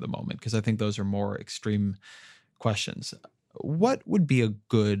table for the moment, because I think those are more extreme questions. What would be a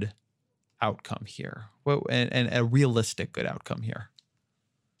good outcome here? And a realistic good outcome here?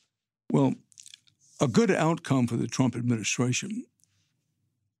 Well, a good outcome for the Trump administration,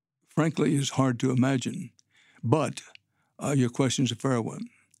 frankly, is hard to imagine. But your question is a fair one.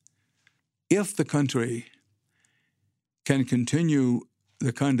 If the country can continue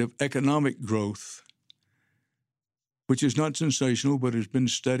the kind of economic growth, which is not sensational, but has been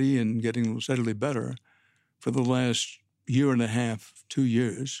steady and getting steadily better for the last year and a half, 2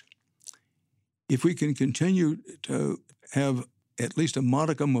 years, if we can continue to have at least a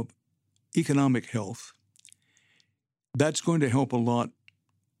modicum of economic health, that's going to help a lot,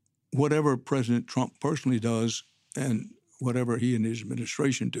 whatever President Trump personally does and whatever he and his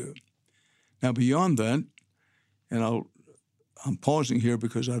administration do. Now, beyond that, and I'm pausing here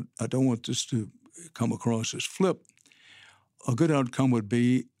because I don't want this to come across as flip, a good outcome would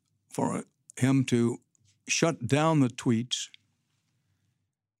be for him to shut down the tweets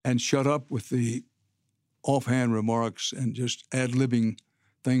and shut up with the offhand remarks and just ad-libbing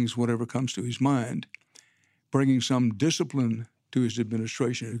things, whatever comes to his mind, bringing some discipline to his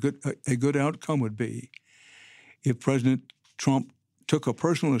administration. A good outcome would be if President Trump took a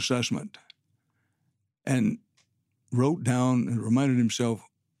personal assessment and wrote down and reminded himself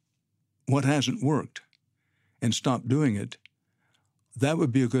what hasn't worked and stopped doing it. That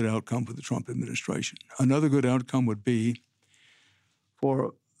would be a good outcome for the Trump administration. Another good outcome would be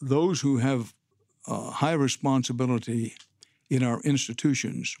for those who have high responsibility in our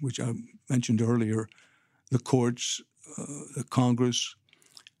institutions, which I mentioned earlier, the courts, the Congress,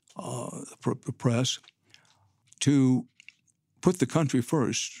 the press, to put the country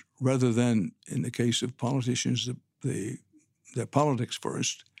first rather than, in the case of politicians, their politics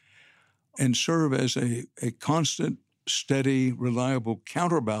first, and serve as a constant, steady, reliable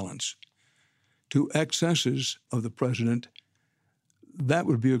counterbalance to excesses of the president. That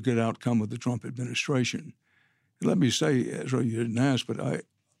would be a good outcome of the Trump administration. Let me say, Ezra, you didn't ask, but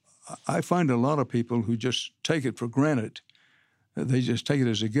I find a lot of people who just take it for granted, they just take it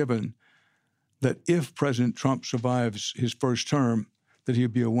as a given, that if President Trump survives his first term, that he'll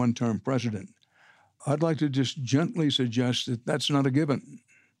be a one-term president. I'd like to just gently suggest that that's not a given.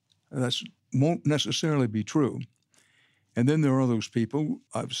 That won't necessarily be true. And then there are those people,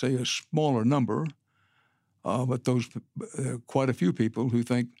 I'd say a smaller number, but quite a few people who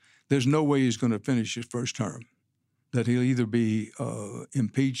think there's no way he's going to finish his first term, that he'll either be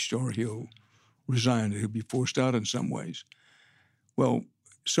impeached or he'll resign, he'll be forced out in some ways. Well,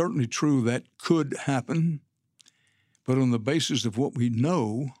 certainly true, that could happen, but on the basis of what we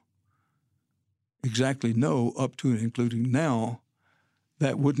exactly know up to and including now,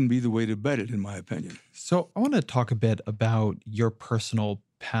 that wouldn't be the way to bet it, in my opinion. So I want to talk a bit about your personal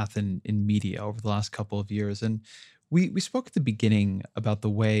path in media over the last couple of years. And we spoke at the beginning about the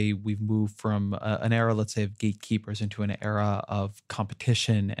way we've moved from an era, let's say, of gatekeepers into an era of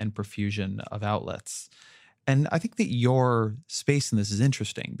competition and profusion of outlets. And I think that your space in this is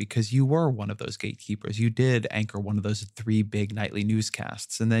interesting because you were one of those gatekeepers. You did anchor one of those 3 big nightly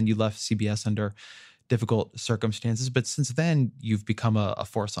newscasts, and then you left CBS under difficult circumstances. But since then, you've become a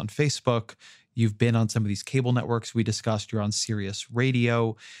force on Facebook. You've been on some of these cable networks we discussed. You're on Sirius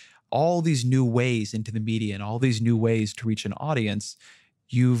Radio. All these new ways into the media and all these new ways to reach an audience,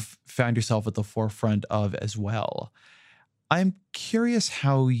 you've found yourself at the forefront of as well. I'm curious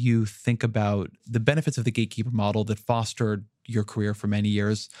how you think about the benefits of the gatekeeper model that fostered your career for many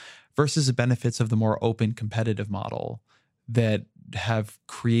years versus the benefits of the more open competitive model that have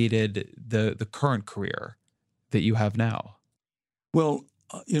created the current career that you have now. Well,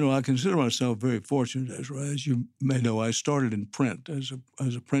 I consider myself very fortunate, Ezra. As you may know, I started in print as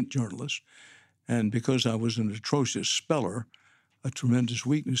a print journalist, and because I was an atrocious speller, a tremendous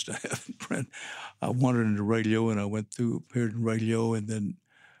weakness to have in print, I wandered into radio, and I appeared in radio, and then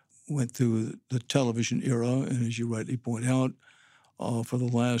went through the television era. And as you rightly point out, for the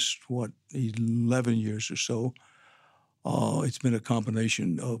last 11 years or so, it's been a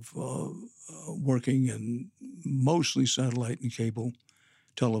combination of working in mostly satellite and cable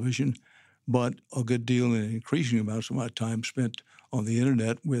television, but a good deal and increasing amounts of my time spent on the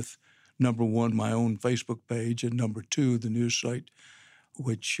internet with, number one, my own Facebook page, and number two, the news site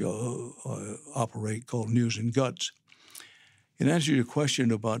which I operate called News and Guts. In answer to your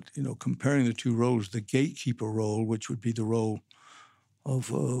question about comparing the two roles, the gatekeeper role, which would be the role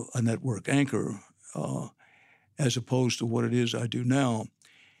of a network anchor, as opposed to what it is I do now,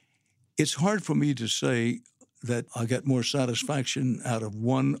 it's hard for me to say that I get more satisfaction out of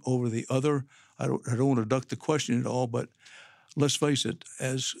one over the other. I don't want to duck the question at all, but let's face it,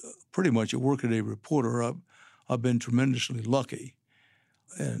 as pretty much a workaday reporter, I've been tremendously lucky.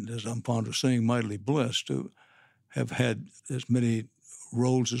 and as I'm fond of saying, mightily blessed to have had as many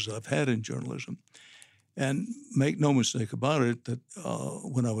roles as I've had in journalism. And make no mistake about it, that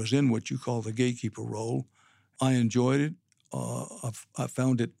when I was in what you call the gatekeeper role, I enjoyed it. I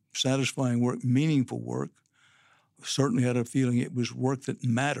found it satisfying work, meaningful work. Certainly had a feeling it was work that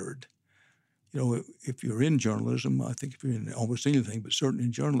mattered. You know, if you're in journalism, I think if you're in almost anything, but certainly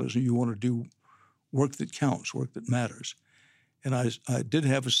in journalism, you want to do work that counts, work that matters. And I did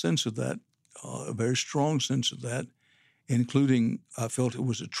have a sense of that, a very strong sense of that, including I felt it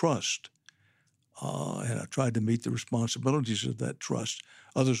was a trust. And I tried to meet the responsibilities of that trust.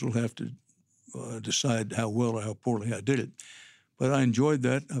 Others will have to decide how well or how poorly I did it. But I enjoyed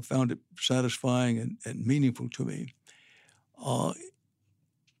that. I found it satisfying and meaningful to me.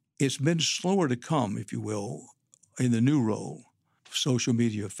 It's been slower to come, if you will, in the new role, social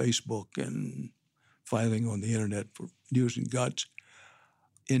media, Facebook, and filing on the internet for news and guts.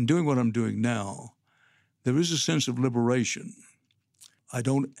 In doing what I'm doing now, there is a sense of liberation. I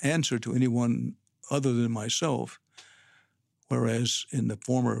don't answer to anyone other than myself, whereas in the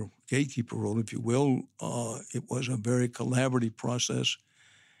former gatekeeper role, if you will, it was a very collaborative process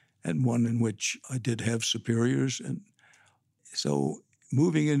and one in which I did have superiors. And so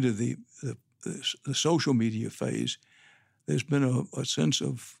moving into the social media phase, there's been a sense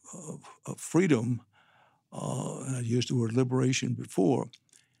of freedom, and I used the word liberation before,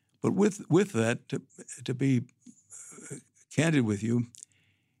 but with that, to be candid with you,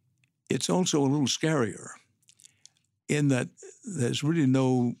 it's also a little scarier in that there's really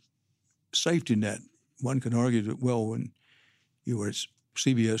no safety net. One can argue that, well, when you were at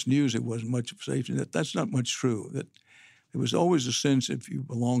CBS News, it wasn't much of a safety net. That's not much true. That there was always a sense if you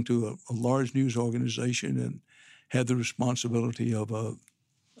belonged to a large news organization and had the responsibility of a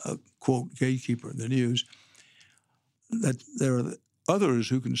quote, gatekeeper in the news, that there are others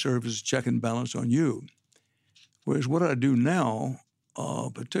who can serve as a check and balance on you. Whereas what I do now,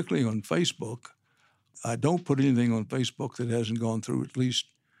 particularly on Facebook, I don't put anything on Facebook that hasn't gone through at least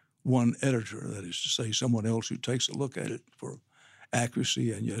one editor, that is to say someone else who takes a look at it for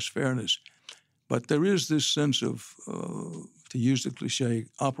accuracy and, yes, fairness. But there is this sense of, to use the cliche,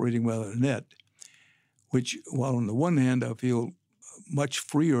 operating without a net, which, while on the one hand I feel much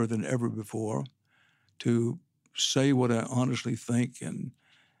freer than ever before to say what I honestly think and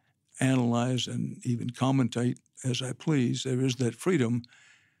analyze and even commentate as I please, there is that freedom.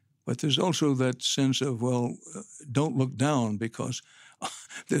 But there's also that sense of, well, don't look down because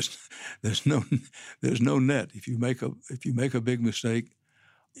there's no net. If you make a big mistake,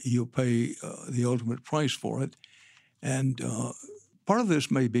 you'll pay the ultimate price for it. And part of this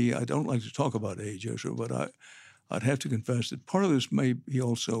may be, I don't like to talk about age, Ezra, but I'd have to confess that part of this may be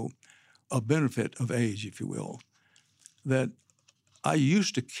also a benefit of age, if you will, that I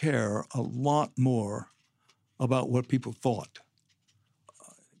used to care a lot more about what people thought.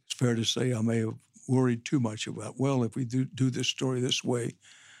 It's fair to say I may have worried too much about, well, if we do this story this way,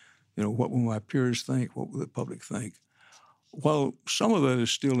 you know, what will my peers think? What will the public think? While some of that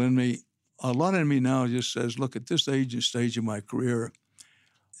is still in me, a lot in me now just says, look, at this age and stage of my career,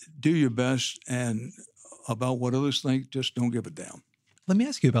 do your best, and about what others think, just don't give a damn. Let me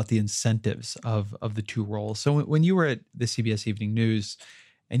ask you about the incentives of the two roles. So when you were at the CBS Evening News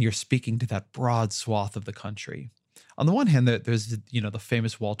and you're speaking to that broad swath of the country, on the one hand, there's the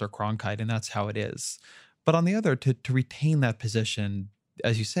famous Walter Cronkite, and that's how it is. But on the other, to retain that position,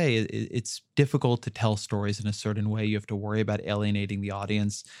 as you say, it's difficult to tell stories in a certain way. You have to worry about alienating the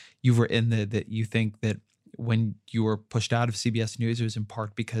audience. You were in that you think that when you were pushed out of CBS News, it was in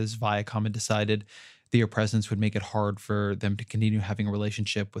part because Viacom had decided that your presence would make it hard for them to continue having a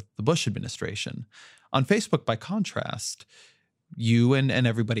relationship with the Bush administration. On Facebook, by contrast, you and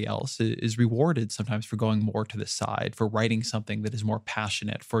everybody else is rewarded sometimes for going more to the side, for writing something that is more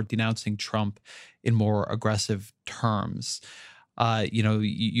passionate, for denouncing Trump in more aggressive terms.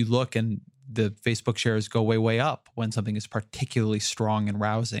 You look and the Facebook shares go way, way up when something is particularly strong and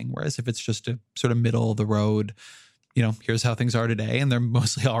rousing. Whereas if it's just a sort of middle of the road, here's how things are today, and they're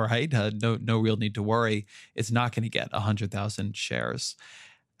mostly all right, no real need to worry, it's not going to get 100,000 shares.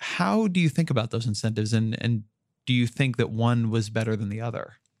 How do you think about those incentives, and do you think that one was better than the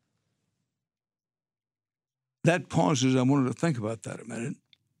other? That pauses, I wanted to think about that a minute,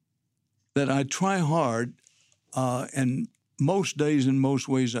 that I try hard, and most days in most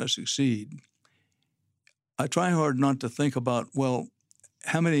ways I succeed. I try hard not to think about, well,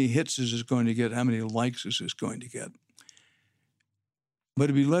 how many hits is this going to get? How many likes is this going to get? But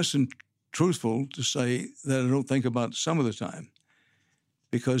it'd be less than truthful to say that I don't think about it some of the time,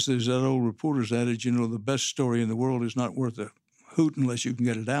 because there's that old reporter's adage, the best story in the world is not worth hoot unless you can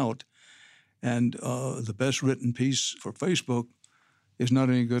get it out. And the best written piece for Facebook is not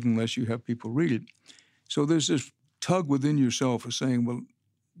any good unless you have people read it. So there's this tug within yourself of saying, well,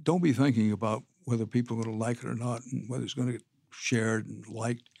 don't be thinking about whether people are going to like it or not and whether it's going to get shared and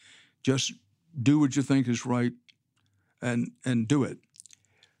liked. Just do what you think is right and do it.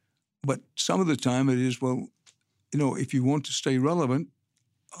 But some of the time it is, well, if you want to stay relevant,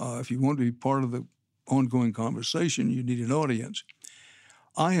 if you want to be part of the ongoing conversation, you need an audience.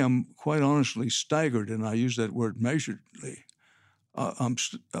 I am quite honestly staggered, and I use that word measuredly.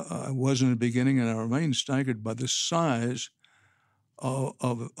 I was in the beginning, and I remain staggered by the size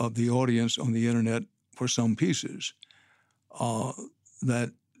of the audience on the internet for some pieces.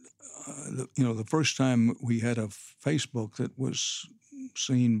 The first time we had a Facebook that was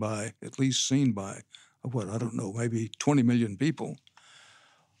seen by maybe 20 million people.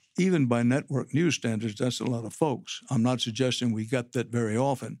 Even by network news standards, that's a lot of folks. I'm not suggesting we get that very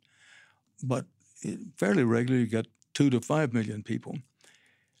often, but fairly regularly you get 2 to 5 million people.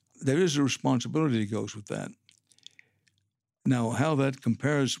 There is a responsibility that goes with that. Now, how that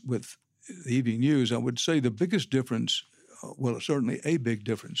compares with the evening news, I would say the biggest difference, certainly a big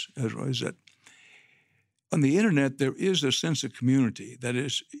difference, Ezra, is that on the internet there is a sense of community. That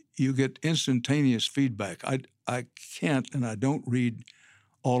is, you get instantaneous feedback. I can't and I don't read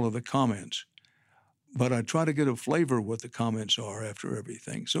all of the comments, but I try to get a flavor of what the comments are after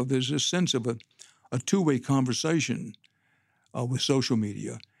everything. So there's this sense of a two-way conversation with social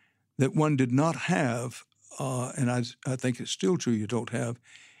media that one did not have, and I think it's still true you don't have,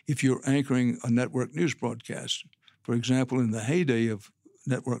 if you're anchoring a network news broadcast. For example, in the heyday of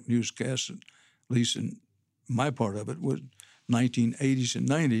network newscasts, at least in my part of it, was 1980s and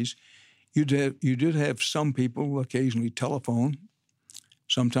 90s, you did have some people occasionally telephone.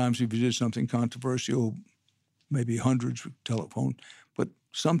 Sometimes if you did something controversial, maybe hundreds would telephone. But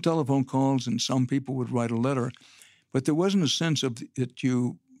some telephone calls and some people would write a letter. But there wasn't a sense of that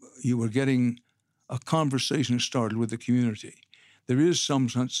you were getting a conversation started with the community. There is some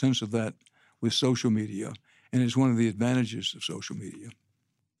sense of that with social media, and it's one of the advantages of social media.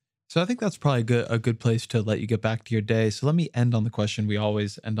 So I think that's probably a good place to let you get back to your day. So let me end on the question we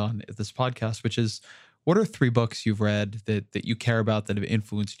always end on at this podcast, which is, what are 3 books you've read that you care about, that have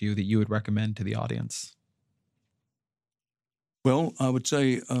influenced you, that you would recommend to the audience? Well, I would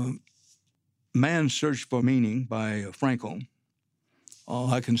say Man's Search for Meaning by Frankl.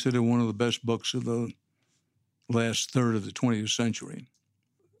 I consider one of the best books of the last third of the 20th century,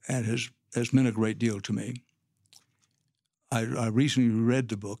 and has meant a great deal to me. I recently read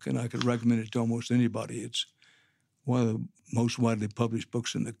the book, and I could recommend it to almost anybody. It's one of the most widely published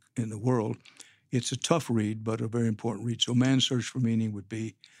books in the world. It's a tough read, but a very important read. So Man's Search for Meaning would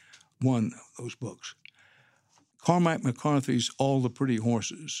be one of those books. Cormac McCarthy's All the Pretty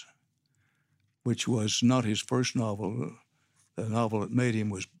Horses, which was not his first novel. The novel that made him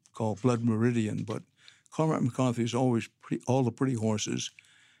was called Blood Meridian, but Cormac McCarthy's All the Pretty Horses,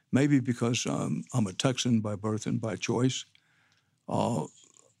 maybe because I'm a Texan by birth and by choice,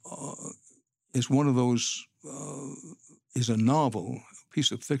 is one of those, is a novel, a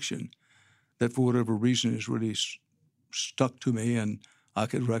piece of fiction, that for whatever reason is really stuck to me and I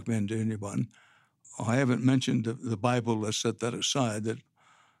could recommend to anyone. I haven't mentioned the Bible. Let's set that aside. That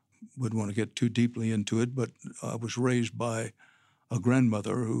wouldn't want to get too deeply into it, but I was raised by a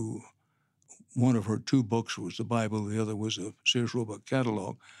grandmother who, one of her 2 books was the Bible, the other was a Sears Roebuck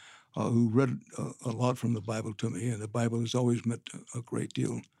catalog, who read a lot from the Bible to me, and the Bible has always meant a great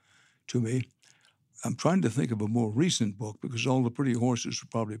deal to me. I'm trying to think of a more recent book because All the Pretty Horses were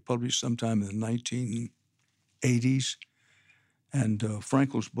probably published sometime in the 1980s. And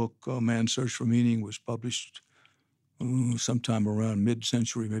Frankl's book, Man's Search for Meaning, was published sometime around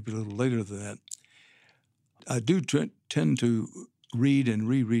mid-century, maybe a little later than that. I do tend to read and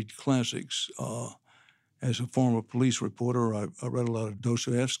reread classics. As a former police reporter, I read a lot of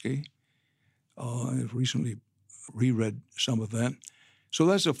Dostoevsky. I've recently reread some of that. So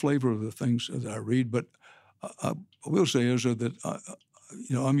that's a flavor of the things that I read. But I will say, Ezra, that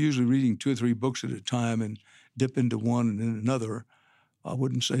I'm usually reading 2 or 3 books at a time and dip into one and then another. I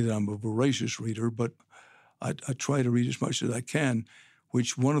wouldn't say that I'm a voracious reader, but I try to read as much as I can,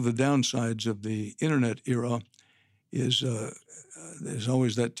 which one of the downsides of the internet era is there's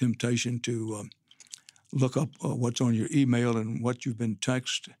always that temptation to look up what's on your email and what you've been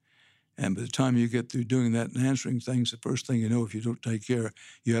texted. And by the time you get through doing that and answering things, the first thing you know, if you don't take care,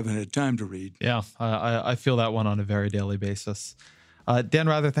 you haven't had time to read. Yeah, I feel that one on a very daily basis. Dan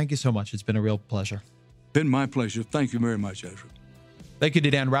Rather, thank you so much. It's been a real pleasure. Been my pleasure. Thank you very much, Ezra. Thank you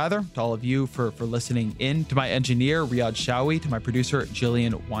to Dan Rather, to all of you for listening in, to my engineer, Riyadh Shawi, to my producer,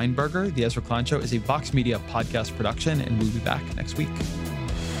 Jillian Weinberger. The Ezra Klein Show is a Vox Media podcast production, and we'll be back next week.